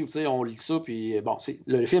 un livre, on lit ça, puis bon,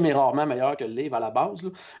 le film est rarement meilleur que le livre à la base.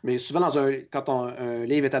 Là. Mais souvent, quand un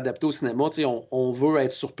livre est adapté au cinéma, on veut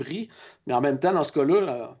être surpris. Mais en même temps, dans ce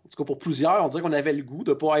cas-là, en tout cas pour plusieurs, on dirait qu'on avait le goût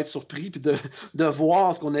de ne pas être surpris, puis de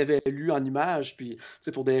voir ce qu'on avait lu en image. Puis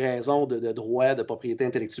pour des raisons de droit, de propriété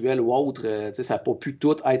intellectuelle, ou autre, ça n'a pas pu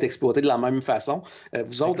tout être exploité de la même façon.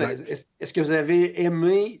 Vous autres, est-ce que vous avez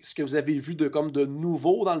aimé ce que vous avez vu comme de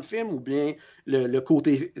nouveau dans le film ou bien le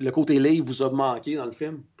côté livre vous a manqué dans le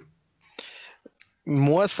film?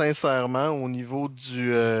 Moi, sincèrement, au niveau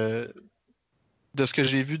de ce que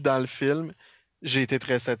j'ai vu dans le film, j'ai été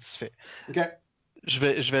très satisfait. Okay.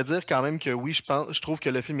 Je vais dire quand même que oui, je trouve que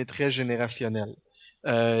le film est très générationnel.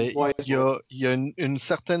 Ouais, il y a une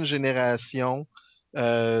certaine génération,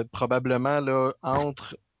 probablement là,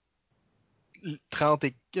 entre 30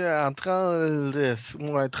 et,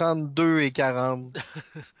 entre 32 et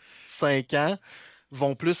 45 ans,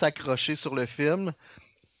 vont plus accrocher sur le film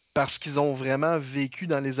parce qu'ils ont vraiment vécu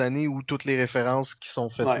dans les années où toutes les références qui sont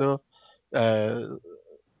faites ouais. là,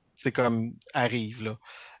 c'est comme arrivent là.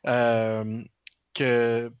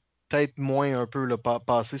 Que peut-être moins un peu là,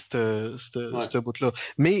 passer ce bout-là.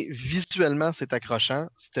 Mais visuellement, c'est accrochant.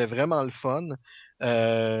 C'était vraiment le fun.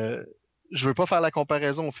 Je veux pas faire la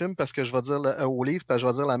comparaison au film parce que je vais dire au livre, parce que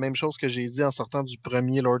je vais dire la même chose que j'ai dit en sortant du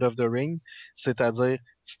premier Lord of the Ring, c'est-à-dire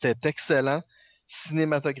c'était excellent.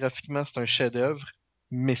 Cinématographiquement, c'est un chef-d'œuvre,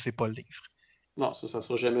 mais c'est pas le livre. Non, ça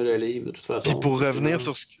sera jamais le livre, de toute façon. Puis pour revenir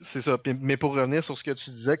sur c'est ça. Mais pour revenir sur ce que tu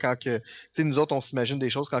disais, quand nous autres, on s'imagine des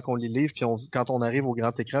choses quand on lit le livre, puis quand on arrive au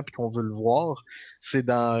grand écran puis qu'on veut le voir, c'est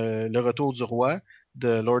dans Le Retour du Roi de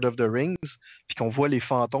Lord of the Rings, puis qu'on voit les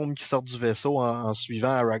fantômes qui sortent du vaisseau en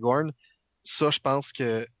suivant Aragorn. Ça, je pense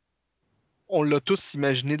que on l'a tous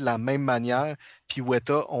imaginé de la même manière, puis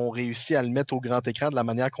Weta ont réussi à le mettre au grand écran de la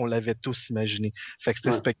manière qu'on l'avait tous imaginé. Fait que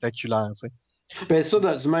c'était spectaculaire, tu sais. Ben ça,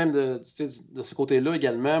 du même de ce côté-là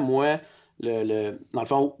également, moi, dans le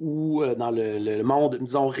fond, ou dans le monde,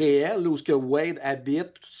 disons, réel, là, où ce que Wade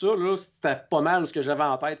habite, tout ça, là, c'était pas mal ce que j'avais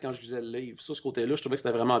en tête quand je lisais le livre. Ça, ce côté-là, je trouvais que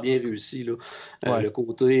c'était vraiment bien réussi. Là. Le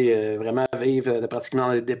côté vraiment vivre pratiquement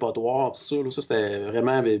dans les dépotoirs, tout ça, là, ça c'était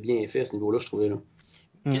vraiment bien fait à ce niveau-là, je trouvais. Là.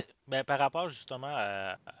 Ben, par rapport justement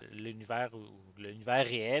à l'univers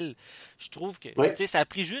réel, je trouve que ça a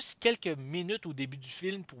pris juste quelques minutes au début du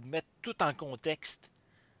film pour mettre tout en contexte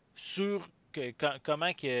sur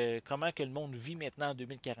comment que le monde vit maintenant en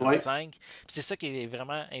 2045. C'est ça qui est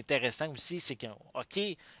vraiment intéressant aussi, c'est qu'ils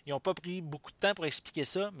n'ont pas pris beaucoup de temps pour expliquer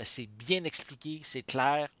ça, mais c'est bien expliqué, c'est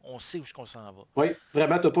clair, on sait où on s'en va. Oui,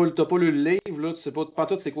 vraiment, t'as pas lu le livre, là, tu sais pas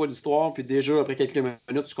tout c'est quoi l'histoire, puis déjà, après quelques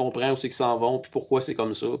minutes, tu comprends où c'est qu'ils s'en vont, puis pourquoi c'est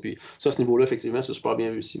comme ça, puis ça, à ce niveau-là, effectivement, c'est super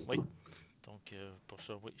bien réussi. Oui. Donc, pour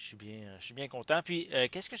pour ça, oui, je suis bien content. Puis,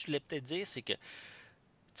 qu'est-ce que je voulais peut-être dire, c'est que, tu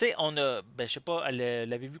sais, on a, ben, je sais pas,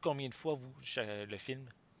 l'avez vu combien de fois, vous, le film?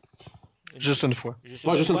 Juste une fois. Juste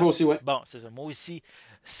Moi, une juste une fois? fois aussi, ouais. Bon, c'est ça. Moi aussi,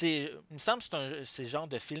 il me semble que c'est le genre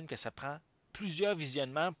de film que ça prend plusieurs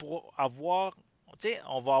visionnements pour avoir, tu sais,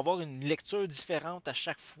 on va avoir une lecture différente à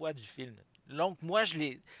chaque fois du film. Donc, moi,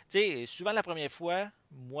 tu sais, souvent la première fois,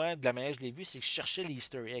 moi, de la manière que je l'ai vu, c'est que je cherchais les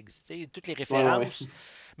Easter eggs, tu sais, toutes les Ouais, ouais, ouais. références.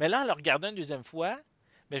 Mais là, en le regardant une deuxième fois,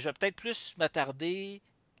 ben, je vais peut-être plus m'attarder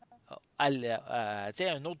tu sais,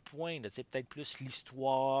 à un autre point, là, tu sais, peut-être plus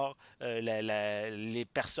l'histoire, les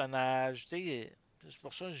personnages. Tu sais, c'est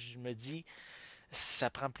pour ça que je me dis, ça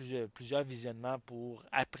prend plusieurs visionnements pour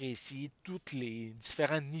apprécier tous les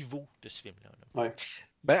différents niveaux de ce film-là. Là. Ouais.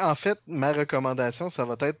 Ben, en fait, ma recommandation, ça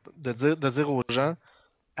va être de dire aux gens,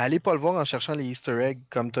 allez pas le voir en cherchant les Easter eggs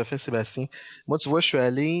comme t'as fait, Sébastien. Moi, tu vois, je suis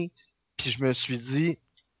allé, puis je me suis dit,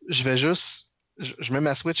 je vais juste, je mets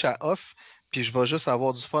ma Switch à off, puis je vais juste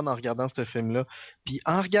avoir du fun en regardant ce film-là. Puis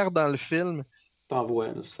en regardant le film, T'en vois,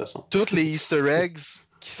 de toute façon. toutes les Easter eggs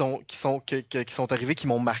qui sont arrivés, qui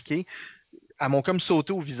m'ont marqué, elles m'ont comme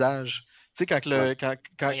sauté au visage. Tu sais, quand Ouais.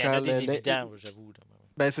 Il y en a des évidents, j'avoue. Là.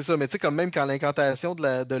 ben c'est ça, mais tu sais, comme même quand l'incantation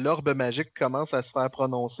de l'orbe magique commence à se faire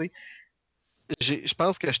prononcer, je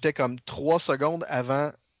pense que j'étais comme 3 secondes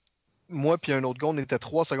avant. Moi puis un autre gars, on était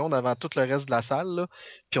 3 secondes avant tout le reste de la salle, là.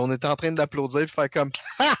 Puis on était en train de l'applaudir, puis faire comme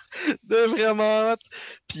Ha! De vraiment hot!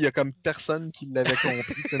 Puis il y a comme personne qui l'avait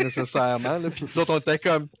compris, c'est nécessairement. Là. Puis nous autres, on était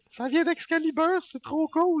comme ça vient d'Excalibur, c'est trop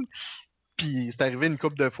cool! Puis c'est arrivé une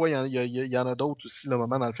couple de fois, il y en a d'autres aussi, le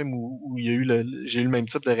moment dans le film où j'ai eu le même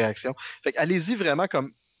type de réaction. Fait que allez-y vraiment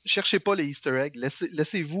comme cherchez pas les Easter eggs,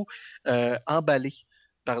 laissez-vous emballer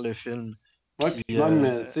par le film. Oui, Puis, puis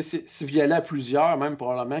même, tu sais, si vous y allez à plusieurs, même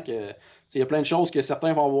probablement que, tu sais, il y a plein de choses que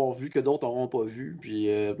certains vont avoir vues que d'autres n'auront pas vues. Puis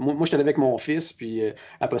moi, j'étais allé avec mon fils, puis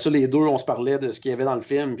après ça, les deux, on se parlait de ce qu'il y avait dans le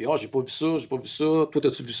film. Puis, j'ai pas vu ça, j'ai pas vu ça. Toi,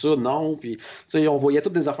 as-tu vu ça? Non. Puis, tu sais, on voyait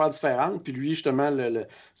toutes des affaires différentes. Puis lui, justement,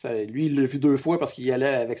 lui, il l'a vu 2 fois parce qu'il y allait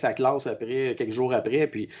avec sa classe après, quelques jours après.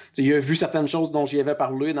 Puis, tu sais, il a vu certaines choses dont j'y avais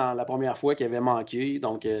parlé dans la première fois qui avaient manqué.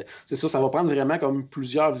 Donc, c'est ça, ça va prendre vraiment comme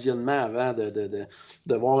plusieurs visionnements avant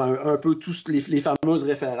de voir un peu tous les fameuses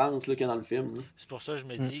références là, qu'il y a dans le film. Là. C'est pour ça que je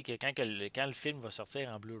me dis que quand le film va sortir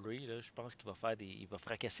en Blu-ray, là, je pense qu'il va il va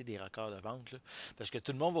fracasser des records de vente. Là, parce que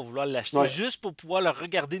tout le monde va vouloir l'acheter Ouais. juste pour pouvoir le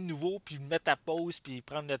regarder de nouveau, puis le mettre à pause, puis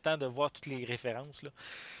prendre le temps de voir toutes les références. Là.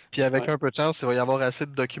 Puis avec Ouais. un peu de chance, il va y avoir assez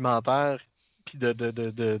de documentaires puis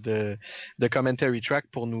de commentary track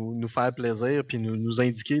pour nous faire plaisir puis nous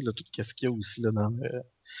indiquer là, tout ce qu'il y a aussi là,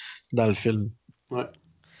 dans le film. Ouais.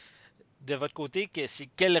 De votre côté, c'est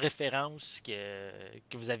quelle référence que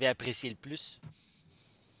vous avez apprécié le plus?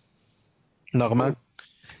 Normand, Oh,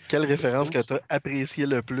 quelle référence que question, tu as apprécié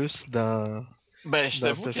le plus dans Je dans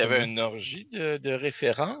t'avoue ce qu'il y avait film-là? une orgie de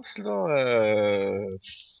références, là.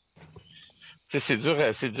 Tu sais,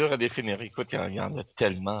 c'est dur à définir. Écoute, il y en a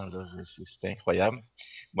tellement, là. C'est incroyable.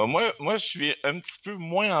 Moi, je suis un petit peu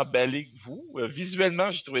moins emballé que vous.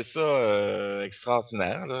 Visuellement, j'ai trouvé ça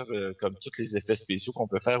extraordinaire, là, comme tous les effets spéciaux qu'on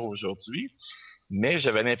peut faire aujourd'hui. Mais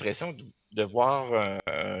j'avais l'impression de voir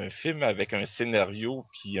un film avec un scénario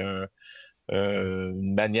puis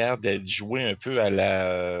une manière d'être joué un peu à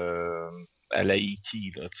la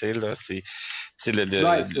E.T. Là, tu sais, là, c'est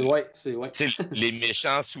ouais. tu sais, les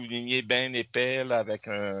méchants soulignés bien épais là, avec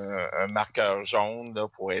un marqueur jaune là,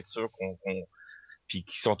 pour être sûr puis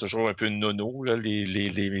qui sont toujours un peu nono, là,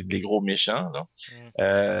 les gros méchants. Là.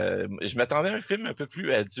 Mm. Je m'attendais à un film un peu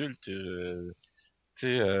plus adulte. Tu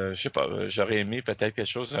sais, je sais pas, j'aurais aimé peut-être quelque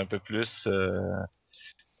chose un peu plus.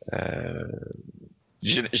 Euh,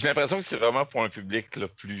 j'ai l'impression que c'est vraiment pour un public là,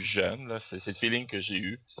 plus jeune. Là. C'est le feeling que j'ai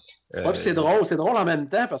eu. Ouais, puis c'est drôle en même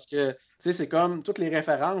temps parce que, tu sais, c'est comme toutes les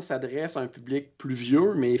références s'adressent à un public plus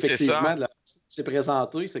vieux, mais C'est ça. effectivement, de la façon dont c'est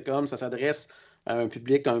présenté, c'est comme ça s'adresse à un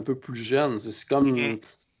public un peu plus jeune. C'est Mhm. comme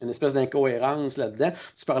une espèce d'incohérence là-dedans.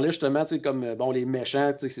 Tu parlais justement, tu sais, comme, bon, les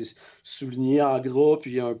méchants, tu sais, c'est souligné en gras,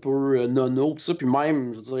 puis un peu nono, tout ça, puis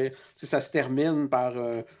même, je veux dire, tu sais, ça se termine par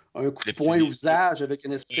un coup de Les petits poing au bisous. visage avec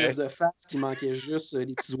une espèce Ouais. de face qui manquait juste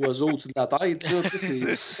les petits oiseaux au-dessus de la tête, là, tu sais,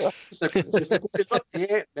 C'est ça. ce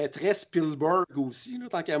côté-là très Spielberg aussi, là,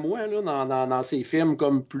 tant qu'à moi, là, dans ses films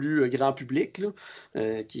comme plus grand public. Là,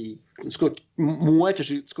 en tout cas, moi,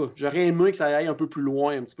 j'aurais aimé que ça aille un peu plus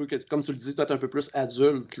loin, un petit peu, comme tu le dis, peut-être un peu plus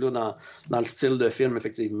adulte là, dans le style de film,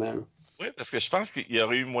 effectivement. Là. Oui, parce que je pense qu'il y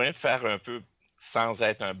aurait eu moyen de faire un peu sans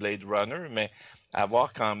être un Blade Runner, mais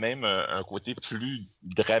avoir quand même un côté plus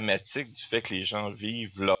dramatique du fait que les gens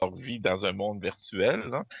vivent leur vie dans un monde virtuel.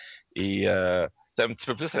 Là. Et c'est un petit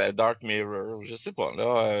peu plus à la Dark Mirror. Je sais pas.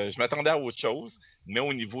 Là, je m'attendais à autre chose, mais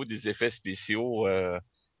au niveau des effets spéciaux,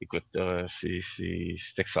 écoute, c'est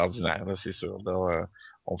extraordinaire, là, c'est sûr. Là,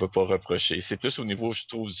 on peut pas reprocher. C'est plus au niveau, je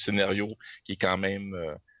trouve, du scénario qui est quand même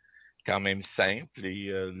simple et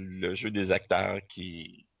le jeu des acteurs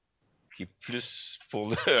qui est plus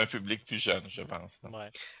pour un public plus jeune, je pense.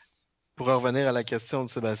 Ouais. Pour revenir à la question de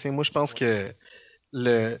Sébastien, moi je pense que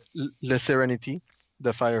le Serenity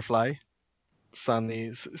de Firefly, c'en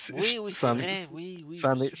est, Oui, c'est vrai. Oui,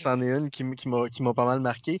 c'en est une qui m'a pas mal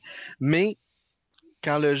marqué. Mais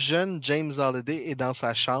quand le jeune James Holiday est dans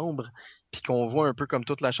sa chambre, puis qu'on voit un peu comme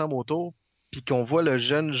toute la chambre autour, puis qu'on voit le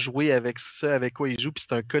jeune jouer avec ça, avec quoi il joue, puis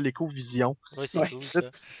c'est un ColecoVision. Oui, c'est cool ça.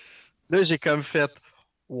 Là, j'ai comme fait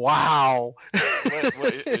wow!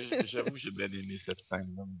 J'avoue, j'ai bien aimé cette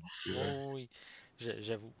scène-là. Oui,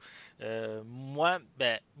 j'avoue. Moi,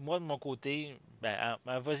 de mon côté,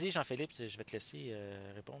 vas-y Jean-Philippe, je vais te laisser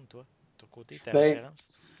répondre, toi. De ton côté, ta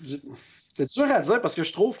référence. C'est dur à dire parce que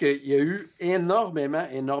je trouve qu'il y a eu énormément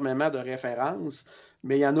de références,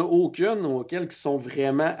 mais il n'y en a aucune auxquelles qui sont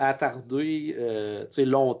vraiment attardées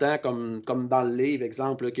longtemps, comme dans le livre,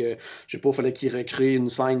 exemple, là, que je sais pas, il fallait qu'il recrée une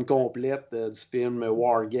scène complète du film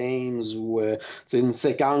War Games ou une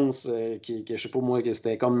séquence que je sais pas moi, que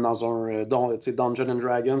c'était comme dans un Dungeons and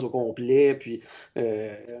Dragons au complet, puis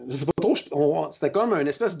je sais pas trop, c'était comme une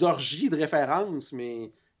espèce d'orgie de références,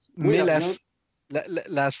 mais Mais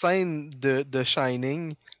la scène de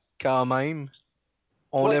Shining, quand même,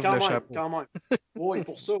 on lève le chapeau. Quand même. Oui,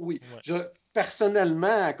 pour ça, oui. Ouais.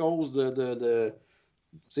 Personnellement, à cause du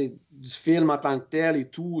film en tant que tel et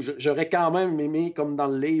tout, j'aurais quand même aimé, comme dans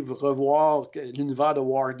le livre, revoir l'univers de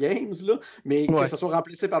War Games, là, mais que ce soit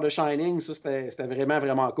remplacé par The Shining, ça, c'était vraiment,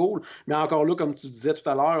 vraiment cool. Mais encore là, comme tu disais tout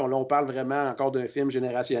à l'heure, là, on parle vraiment encore d'un film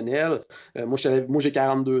générationnel. Moi, j'ai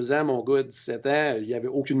 42 ans, mon gars a 17 ans, il avait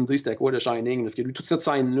aucune idée c'était quoi The Shining. Parce que lui, toute cette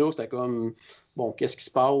scène-là, c'était comme... Bon, qu'est-ce qui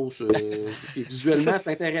se passe? Et visuellement, c'est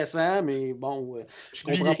intéressant, mais bon, je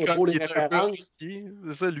comprends pas trop les références.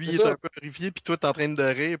 C'est ça, lui, il est un peu horrifié, puis toi, t'es en train de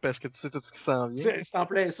rire parce que tu sais tout ce qui s'en vient. C'est en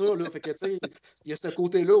plein ça, là. Fait que, tu sais, il y a ce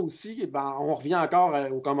côté-là aussi. Ben, on revient encore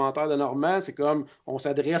aux commentaires de Normand. C'est comme, on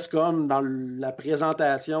s'adresse comme dans la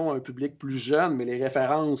présentation à un public plus jeune, mais les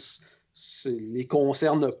références les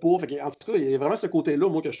concernent pas. Fait que, en tout cas, il y a vraiment ce côté-là,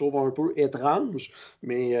 moi, que je trouve un peu étrange.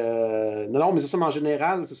 Mais non, mais c'est ça, mais en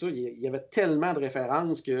général, c'est ça. Il y avait tellement de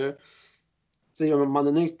références que, tu sais, à un moment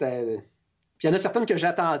donné, c'était. Puis il y en a certaines que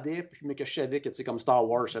j'attendais, mais que je savais que, tu sais, comme Star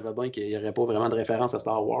Wars, je savais bien qu'il n'y aurait pas vraiment de référence à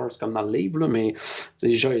Star Wars comme dans le livre, là, mais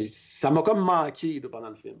ça m'a comme manqué là, pendant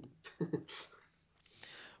le film.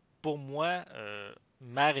 Pour moi,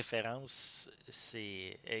 ma référence,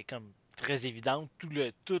 est comme très évidente.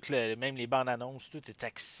 Même les bandes annonces, tout est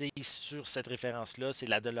axé sur cette référence-là. C'est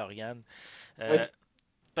la DeLorean. Oui.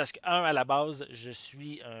 Parce que, à la base, je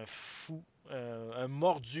suis un fou, un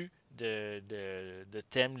mordu de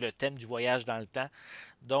thème, le thème du voyage dans le temps.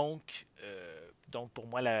 Donc pour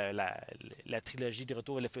moi, la trilogie de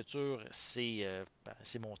Retour vers le futur, c'est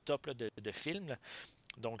mon top là, de films. Là.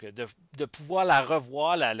 Donc, de pouvoir la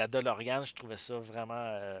revoir, la DeLorean, je trouvais ça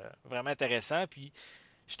vraiment, vraiment intéressant. Puis,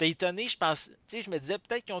 j'étais étonné, je me disais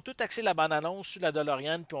peut-être qu'ils ont tout axé la bande-annonce sur la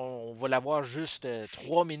DeLorean, puis on va la voir juste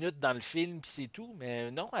 3 minutes dans le film, puis c'est tout.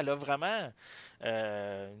 Mais non, elle a vraiment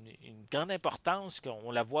une grande importance.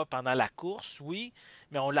 Qu'on la voit pendant la course, oui,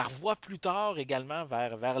 mais on la revoit plus tard également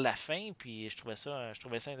vers la fin. Puis je trouvais ça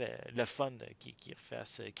le fun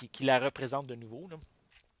qui la représente de nouveau. Là.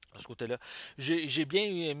 De ce côté-là. J'ai bien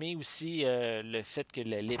aimé aussi le fait que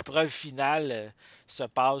l'épreuve finale se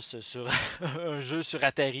passe sur un jeu sur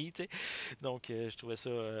Atari. Tu sais. Donc, je trouvais ça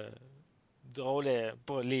drôle.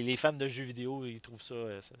 Pour les fans de jeux vidéo, ils trouvent ça.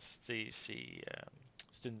 C'est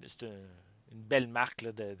une belle marque.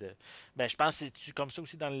 Là, Ben, je pense que c'est comme ça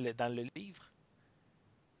aussi dans le livre.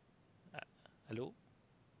 Allô?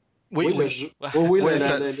 Oui. Oui.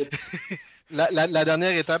 La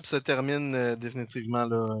dernière étape se termine définitivement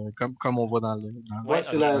là, comme on voit dans le Ouais,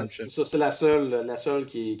 c'est la seule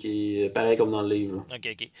qui est pareille comme dans le livre.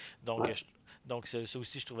 OK. Donc ça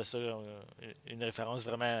aussi, je trouvais ça une référence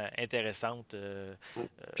vraiment intéressante.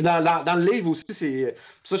 Puis dans le livre aussi, c'est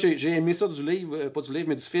ça, j'ai aimé ça du livre, pas du livre,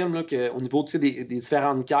 mais du film, là, au niveau des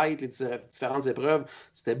différentes quêtes, les différentes épreuves,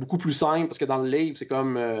 c'était beaucoup plus simple parce que dans le livre, c'est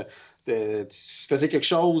comme tu faisais quelque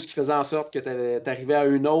chose qui faisait en sorte que tu arrivais à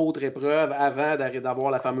une autre épreuve avant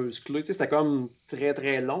d'avoir la fameuse clé. Tu sais, c'était comme très,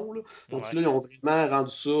 très long. Là. Tandis que là, ils ont vraiment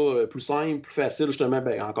rendu ça plus simple, plus facile, justement,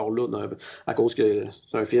 ben, encore là, à cause que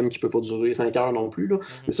c'est un film qui ne peut pas durer 5 heures non plus. Là.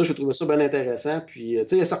 Mais ça, je trouvais ça bien intéressant. Puis, tu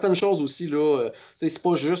sais, il y a certaines choses aussi, là, tu sais, c'est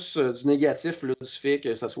pas juste du négatif, là, du fait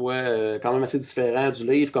que ça soit quand même assez différent du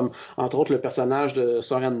livre, comme, entre autres, le personnage de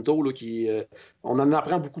Sorrento, là, qui... on en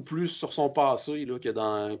apprend beaucoup plus sur son passé là, que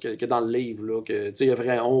dans le livre.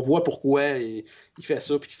 Là, on voit pourquoi il fait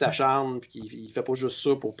ça, puis qu'il s'acharne, puis qu'il fait pas juste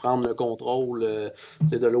ça pour prendre le contrôle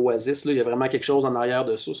de l'Oasis. Là. Il y a vraiment quelque chose en arrière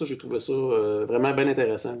de ça. Ça, j'ai trouvé ça vraiment bien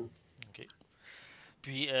intéressant. OK.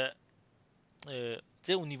 Puis,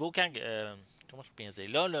 au niveau comment je peux dire?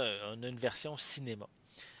 Là, on a une version cinéma.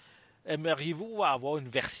 Aimeriez-vous avoir une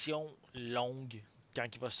version longue quand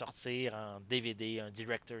il va sortir en DVD, un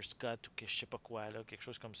Director's Cut ou que je sais pas quoi, là, quelque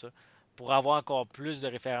chose comme ça, pour avoir encore plus de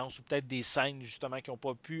références ou peut-être des scènes justement qui n'ont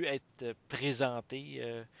pas pu être présentées?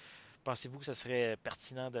 Pensez-vous que ça serait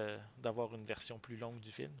pertinent d'avoir une version plus longue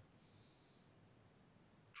du film?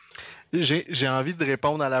 J'ai envie de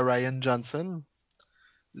répondre à la Ryan Johnson.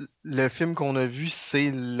 Le film qu'on a vu,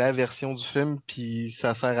 c'est la version du film, puis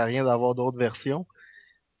ça sert à rien d'avoir d'autres versions.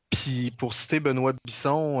 Puis pour citer Benoît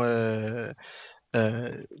Bisson,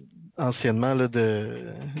 anciennement là,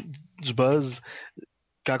 du Buzz,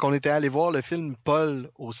 quand on était allé voir le film Paul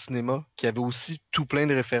au cinéma, qui avait aussi tout plein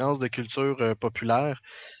de références de culture populaire,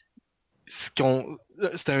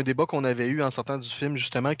 c'était un débat qu'on avait eu en sortant du film,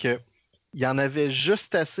 justement, qu'il y en avait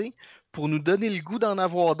juste assez pour nous donner le goût d'en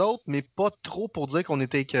avoir d'autres, mais pas trop pour dire qu'on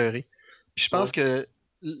était écœurés. Puis je pense que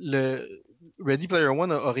le Ready Player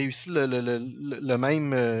One a réussi le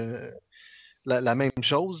même, la même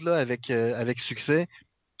chose là, avec succès.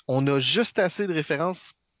 On a juste assez de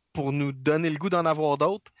références pour nous donner le goût d'en avoir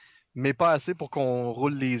d'autres, mais pas assez pour qu'on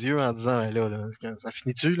roule les yeux en disant là, ça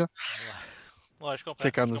finit-tu là? Ouais, je comprends.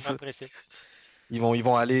 C'est comme je comprends ça. le principe. Ils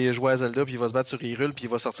vont aller jouer à Zelda, puis il va se battre sur Hyrule, puis il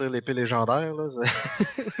va sortir l'épée légendaire. Là.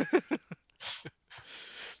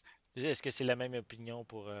 Est-ce que c'est la même opinion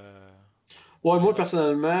pour... Ouais, moi,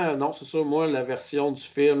 personnellement, non, c'est ça. Moi, la version du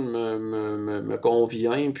film me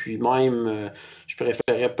convient. Puis même, je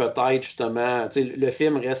préférais peut-être, justement... Tu sais, le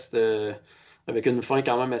film reste avec une fin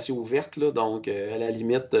quand même assez ouverte. Là, donc, à la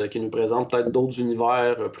limite, qui nous présente peut-être d'autres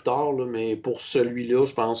univers plus tard. Là, mais pour celui-là,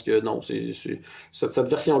 je pense que non, cette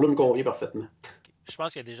version-là me convient parfaitement. Je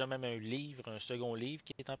pense qu'il y a déjà même un second livre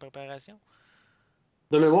qui est en préparation.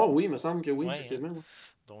 De mémoire, oui, il me semble que oui, Ouais, effectivement. hein?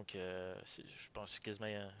 Donc, je pense que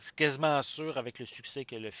c'est quasiment sûr avec le succès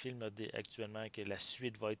que le film a actuellement que la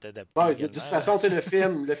suite va être adaptée. Ouais, de toute façon, le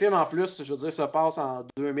film en plus, je veux dire, se passe en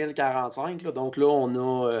 2045. Là, donc là,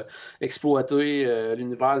 on a exploité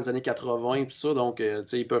l'univers des années 80 et tout ça. Donc,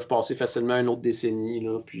 ils peuvent passer facilement une autre décennie,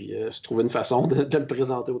 là, puis se trouver une façon de le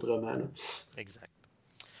présenter autrement. Là. Exact.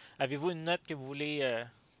 Avez-vous une note que vous voulez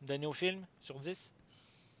donner au film sur 10?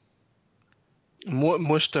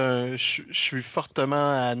 Moi je suis fortement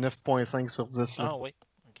à 9.5 sur 10. Là. Ah oui,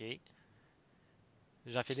 ok.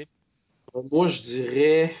 Jean-Philippe? Moi, je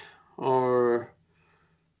dirais un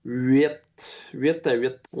 8 à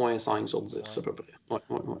 8.5 sur 10 à peu près. Ouais.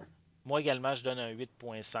 Moi également, je donne un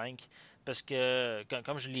 8.5 parce que,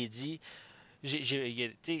 comme je l'ai dit,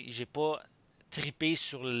 j'ai pas trippé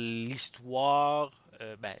sur l'histoire.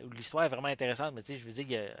 L'histoire est vraiment intéressante, mais je veux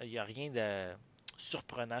dire, il n'y a rien de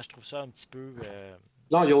surprenant. Je trouve ça un petit peu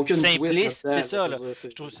non, il n'y a aucune simpliste. C'est ça. Là. Je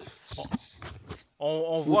trouve ça.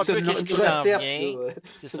 On voit un peu qu'est-ce qui s'en vient.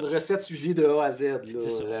 C'est une recette suivie de A à Z.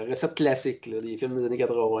 La recette classique là, des films des années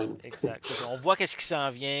 80. Exact. On voit qu'est-ce qui s'en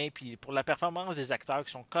vient. Puis pour la performance des acteurs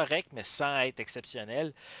qui sont corrects, mais sans être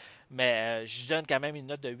exceptionnels. Mais je donne quand même une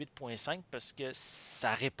note de 8.5 parce que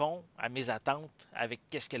ça répond à mes attentes avec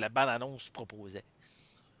qu'est-ce que la bande-annonce proposait.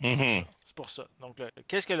 C'est pour ça. Donc,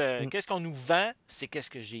 qu'est-ce qu'on nous vend, c'est qu'est-ce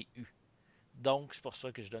que j'ai eu. Donc, c'est pour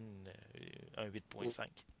ça que je donne un 8.5.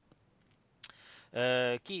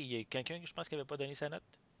 Il y a quelqu'un que je pense qui n'avait pas donné sa note?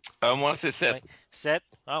 Moi, c'est 7. Ouais. 7?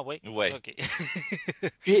 Ah oui? Ouais. OK.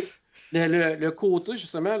 Puis, le côté,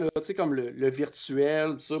 justement, comme le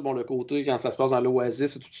virtuel, tout ça, bon, le côté quand ça se passe dans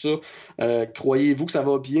l'Oasis et tout ça, croyez-vous que ça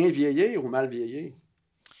va bien vieillir ou mal vieillir?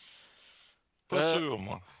 Pas sûr,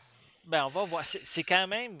 moi. Ben, on va voir. C'est quand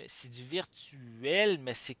même, c'est du virtuel,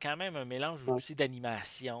 mais c'est quand même un mélange aussi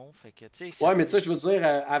d'animation. Fait que, ouais, mais tu sais, je veux dire,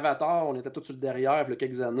 Avatar, on était tous sur le derrière, il y a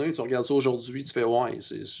quelques années. Tu regardes ça aujourd'hui, tu fais, ouais,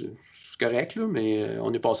 c'est correct, là, mais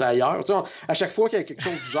on est passé ailleurs. Tu sais, à chaque fois qu'il y a quelque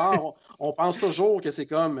chose du genre, on pense toujours que c'est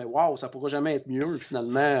comme, waouh, ça pourra jamais être mieux. Puis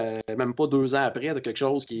finalement, même pas 2 ans après, de quelque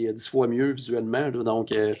chose qui est 10 fois mieux visuellement. Là,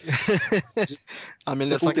 donc, en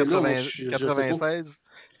 1996,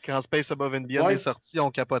 quand Space Above and Beyond Ouais. est sorti,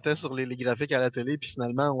 on capotait sur les graphiques à la télé, puis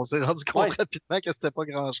finalement, on s'est rendu compte Ouais. rapidement que c'était pas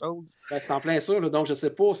grand-chose. Ben, c'est en plein ça, là, donc je sais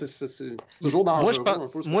pas, c'est toujours Moi, je dangereux pense, un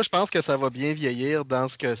peu. moi, je pense que ça va bien vieillir dans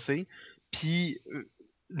ce que c'est. Puis,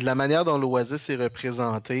 de la manière dont l'Oasis est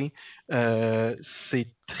représenté, c'est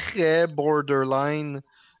très borderline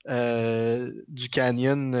du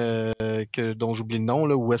Canyon dont j'oublie le nom,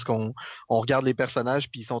 là, où est-ce qu'on regarde les personnages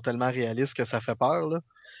puis ils sont tellement réalistes que ça fait peur. Là.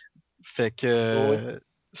 Fait que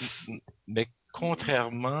Mais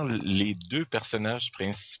contrairement, les deux personnages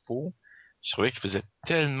principaux, je trouvais qu'ils faisaient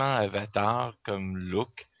tellement Avatar comme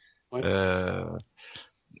look. Ouais.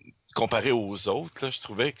 Comparé aux autres, là, je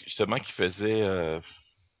trouvais justement qu'ils faisaient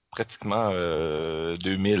pratiquement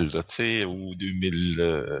 2000, là, tu sais, ou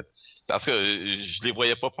 2000. Parce que je les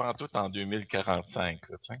voyais pas pantoute en 2045,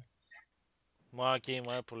 là, tu sais. Moi, ok,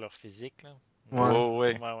 moi, pour leur physique, là.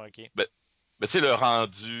 ouais. Ouais, ok. Ben, tu sais, le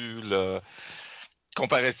rendu, là,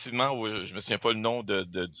 comparativement, je me souviens pas le nom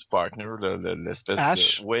du partner, là, l'espèce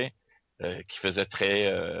Ash. de... Ouais, qui faisait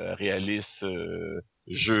très réaliste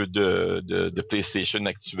jeu de PlayStation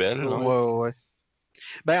actuel. Là. Ouais.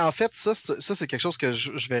 Ben, en fait, ça c'est quelque chose que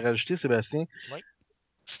je vais rajouter, Sébastien. Oui.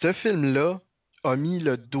 Ce film-là a mis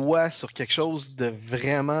le doigt sur quelque chose de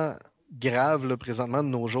vraiment grave là, présentement de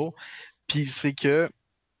nos jours. Puis c'est que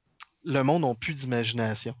le monde n'a plus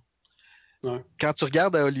d'imagination. Ouais. Quand tu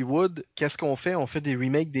regardes à Hollywood, qu'est-ce qu'on fait? On fait des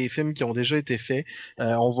remakes des films qui ont déjà été faits.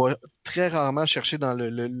 On va très rarement chercher dans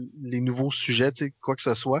les nouveaux sujets, quoi que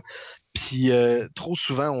ce soit. Puis trop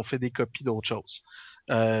souvent, on fait des copies d'autres choses.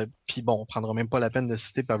 Puis bon, on prendra même pas la peine de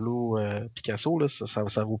citer Pablo Picasso, là,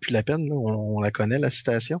 ça vaut plus la peine, là, on la connaît, la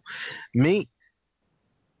citation. Mais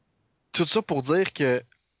tout ça pour dire que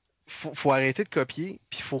faut arrêter de copier,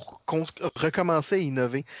 puis il faut recommencer à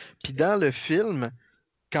innover. Puis dans le film,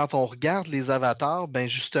 quand on regarde les avatars, ben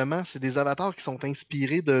justement, c'est des avatars qui sont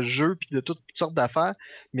inspirés de jeux puis de toutes sortes d'affaires.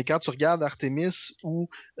 Mais quand tu regardes Artemis ou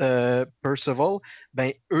Percival,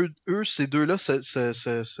 ben eux ces deux-là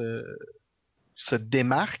se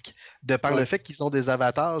démarquent de par le fait qu'ils ont des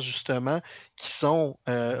avatars justement qui sont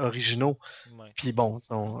originaux. Ouais. Puis bon,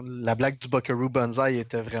 la blague du Buckaroo Banzai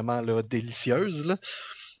était vraiment là, délicieuse. Là.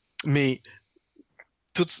 Mais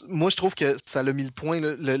moi, je trouve que ça l'a mis le point,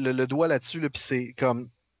 le doigt là-dessus, là, puis c'est comme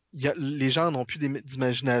les gens n'ont plus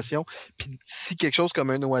d'imagination. Puis si quelque chose comme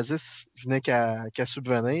un Oasis venait qu'à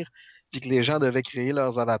subvenir, puis que les gens devaient créer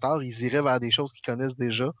leurs avatars, ils iraient vers des choses qu'ils connaissent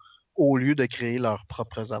déjà au lieu de créer leurs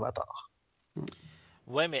propres avatars.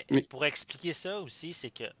 Ouais, mais pour expliquer ça aussi,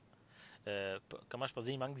 c'est que comment je peux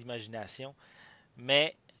dire, il manque d'imagination.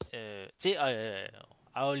 Mais tu sais,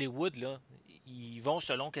 à Hollywood, là, ils vont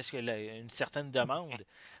selon qu'est-ce que une certaine demande.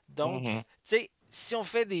 Donc, tu sais, si on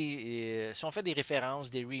fait des références,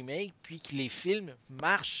 des remakes, puis que les films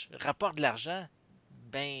marchent, rapportent de l'argent,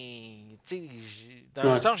 ben, tu sais,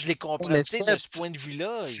 dans le sens, je les comprends. Tu sais, de ce point de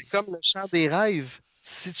vue-là. C'est comme le champ des rêves.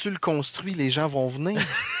 Si tu le construis, les gens vont venir.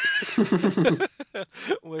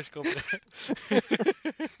 Ouais, je comprends.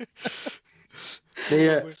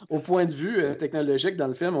 Mais au point de vue technologique dans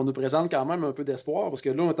le film, on nous présente quand même un peu d'espoir parce que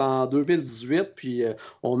là, on est en 2018, puis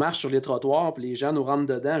on marche sur les trottoirs, puis les gens nous rentrent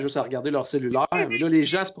dedans juste à regarder leur cellulaire. Mais là, les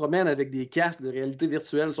gens se promènent avec des casques de réalité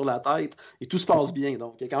virtuelle sur la tête et tout se passe bien.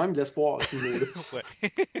 Donc, il y a quand même de l'espoir à ce niveau-là. Ouais.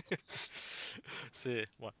 C'est.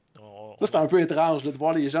 Ouais. Ça, c'était un peu étrange là, de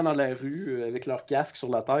voir les gens dans la rue avec leur casque sur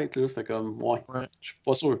la tête. C'était comme, je suis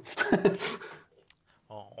pas sûr.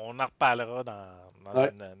 On en reparlera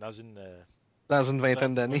dans une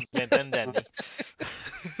vingtaine d'années.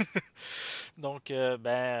 Donc,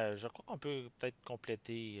 je crois qu'on peut peut-être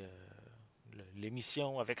compléter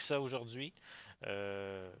l'émission avec ça aujourd'hui.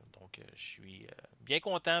 Donc, je suis bien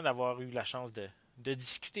content d'avoir eu la chance de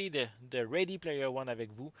discuter de Ready Player One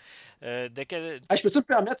avec vous. Je peux-tu me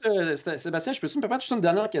permettre, Sébastien, je peux-tu me permettre juste une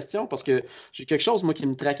dernière question parce que j'ai quelque chose, moi, qui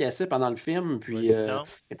me tracassait pendant le film. Puis,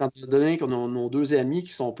 étant donné qu'on a nos deux amis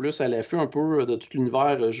qui sont plus à l'affût un peu de tout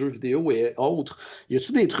l'univers jeux vidéo et autres, y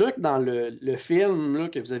a-tu des trucs dans le film là,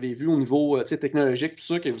 que vous avez vu au niveau technologique, tout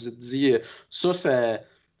ça, que vous êtes dit, ça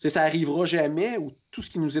arrivera jamais, ou tout ce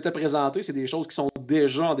qui nous était présenté, c'est des choses qui sont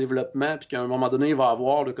déjà en développement, puis qu'à un moment donné, il va y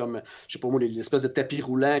avoir, là, comme, je sais pas moi, l'espèce de tapis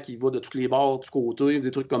roulant qui va de tous les bords, de tous côtés, des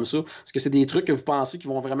trucs comme ça. Est-ce que c'est des trucs que vous pensez qui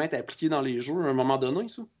vont vraiment être appliqués dans les jeux à un moment donné,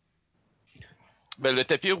 ça? Ben, le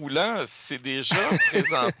tapis roulant, c'est déjà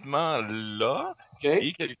présentement là.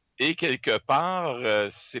 Okay. Et quelque part,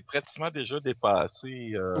 c'est pratiquement déjà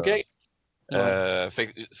dépassé. OK. Fait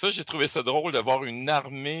que ça, j'ai trouvé ça drôle de voir une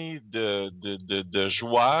armée de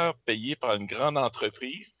joueurs payés par une grande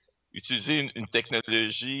entreprise utiliser une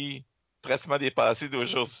technologie pratiquement dépassée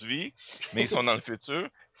d'aujourd'hui, mais ils sont dans le futur.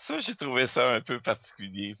 Ça, j'ai trouvé ça un peu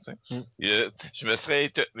particulier. Je me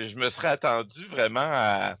serais attendu vraiment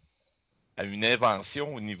à une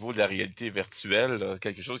invention au niveau de la réalité virtuelle, là,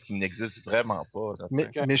 quelque chose qui n'existe vraiment pas. Là,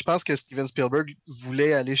 mais je pense que Steven Spielberg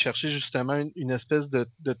voulait aller chercher justement une espèce de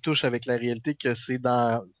touche avec la réalité que c'est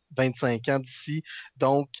dans 25 ans d'ici.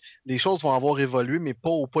 Donc, les choses vont avoir évolué, mais pas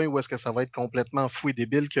au point où est-ce que ça va être complètement fou et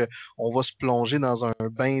débile qu'on va se plonger dans un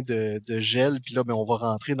bain de gel, puis là, ben, on va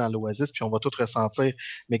rentrer dans l'oasis, puis on va tout ressentir.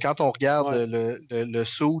 Mais quand on regarde le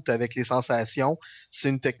suit avec les sensations, c'est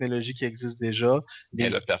une technologie qui existe déjà.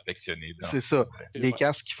 Elle a perfectionné. C'est ça. Les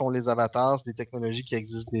casques qui font les avatars, c'est des technologies qui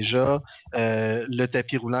existent déjà. Le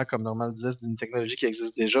tapis roulant, comme Normand disait, c'est une technologie qui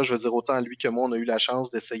existe déjà. Je veux dire, autant lui que moi, on a eu la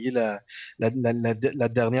chance d'essayer la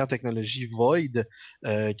dernière technologie Void,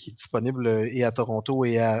 qui est disponible et à Toronto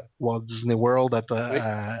et à Walt Disney World,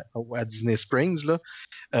 à Disney Springs. Là.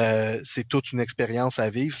 C'est toute une expérience à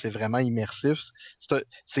vivre. C'est vraiment immersif.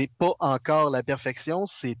 C'est pas encore la perfection.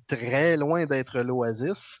 C'est très loin d'être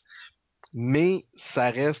l'Oasis. Mais ça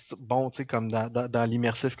reste bon, tu sais, comme dans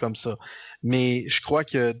l'immersif comme ça. Mais je crois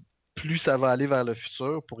que plus ça va aller vers le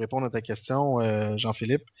futur, pour répondre à ta question,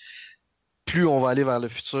 Jean-Philippe, plus on va aller vers le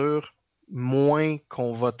futur, moins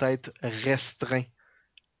qu'on va être restreint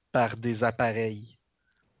par des appareils.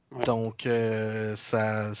 Ouais. Donc,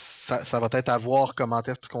 ça va être à voir comment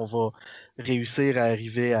est-ce qu'on va réussir à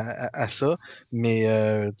arriver à ça. Mais,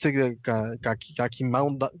 tu sais, quand ils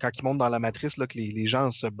montent dans la matrice, là, que les gens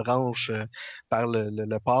se branchent par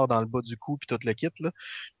le port dans le bas du cou puis tout le kit, là,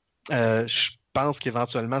 je pense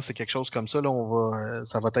qu'éventuellement, c'est quelque chose comme ça. Là,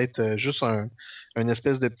 ça va être juste une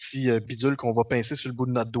espèce de petit bidule qu'on va pincer sur le bout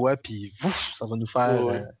de notre doigt, puis ça va nous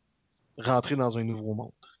faire rentrer dans un nouveau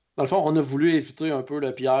monde. Dans le fond, on a voulu éviter un peu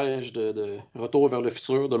le piège de Retour vers le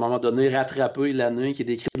futur, de moment donné, rattraper l'année qui est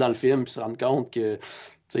décrite dans le film, puis se rendre compte que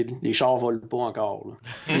les chars volent pas encore. Là.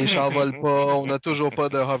 Les chars volent pas, on n'a toujours pas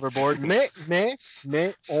de hoverboard, mais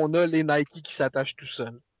on a les Nike qui s'attachent tout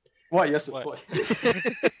seuls. Ouais, il y a ça. Ouais.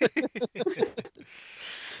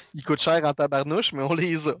 Ils coûtent cher en tabarnouche, mais on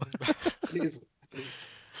les a.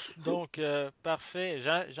 Donc, parfait.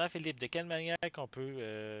 Jean-Philippe, de quelle manière qu'on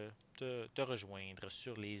peut te rejoindre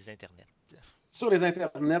sur les internets? Sur les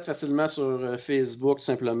internets, facilement sur Facebook, tout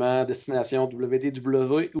simplement, destination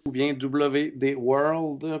WDW ou bien WD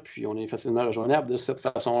World. Puis on est facilement rejoignable de cette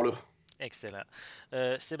façon-là. Excellent.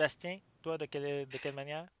 Sébastien, toi, de quelle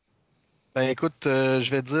manière? Ben écoute, je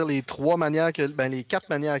vais te dire les quatre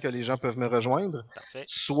manières que les gens peuvent me rejoindre. Parfait.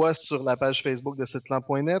 Soit sur la page Facebook de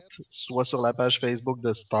Citlan.net, soit sur la page Facebook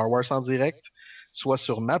de Star Wars en direct, soit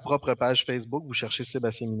sur ma propre page Facebook. Vous cherchez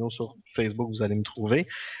Sébastien Minot sur Facebook, vous allez me trouver.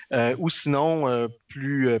 Ou sinon,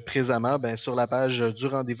 plus présamment, sur la page du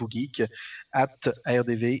Rendez-vous Geek,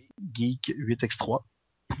 @RDVGeek8x3.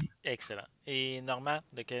 Excellent. Et Normand,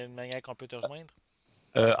 de quelle manière qu'on peut te rejoindre?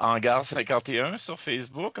 Hangar 51 sur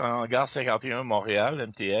Facebook, Hangar 51 Montréal,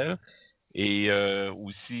 MTL, et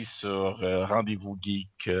aussi sur Rendez-vous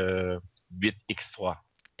Geek 8x3.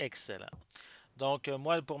 Excellent. Donc,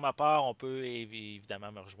 moi, pour ma part, on peut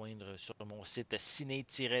évidemment me rejoindre sur mon site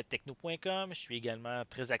ciné-techno.com. Je suis également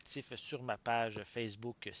très actif sur ma page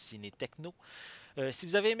Facebook Ciné Techno. Si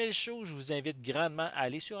vous avez aimé le show, je vous invite grandement à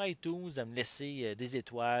aller sur iTunes, à me laisser des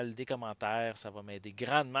étoiles, des commentaires, ça va m'aider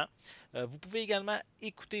grandement. Vous pouvez également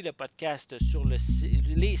écouter le podcast sur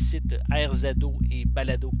les sites RZO et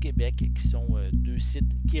Balado Québec, qui sont deux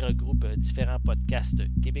sites qui regroupent différents podcasts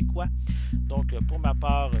québécois. Donc, pour ma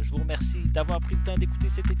part, je vous remercie d'avoir pris le temps d'écouter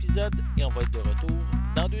cet épisode et on va être de retour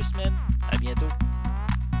dans 2 semaines. À bientôt!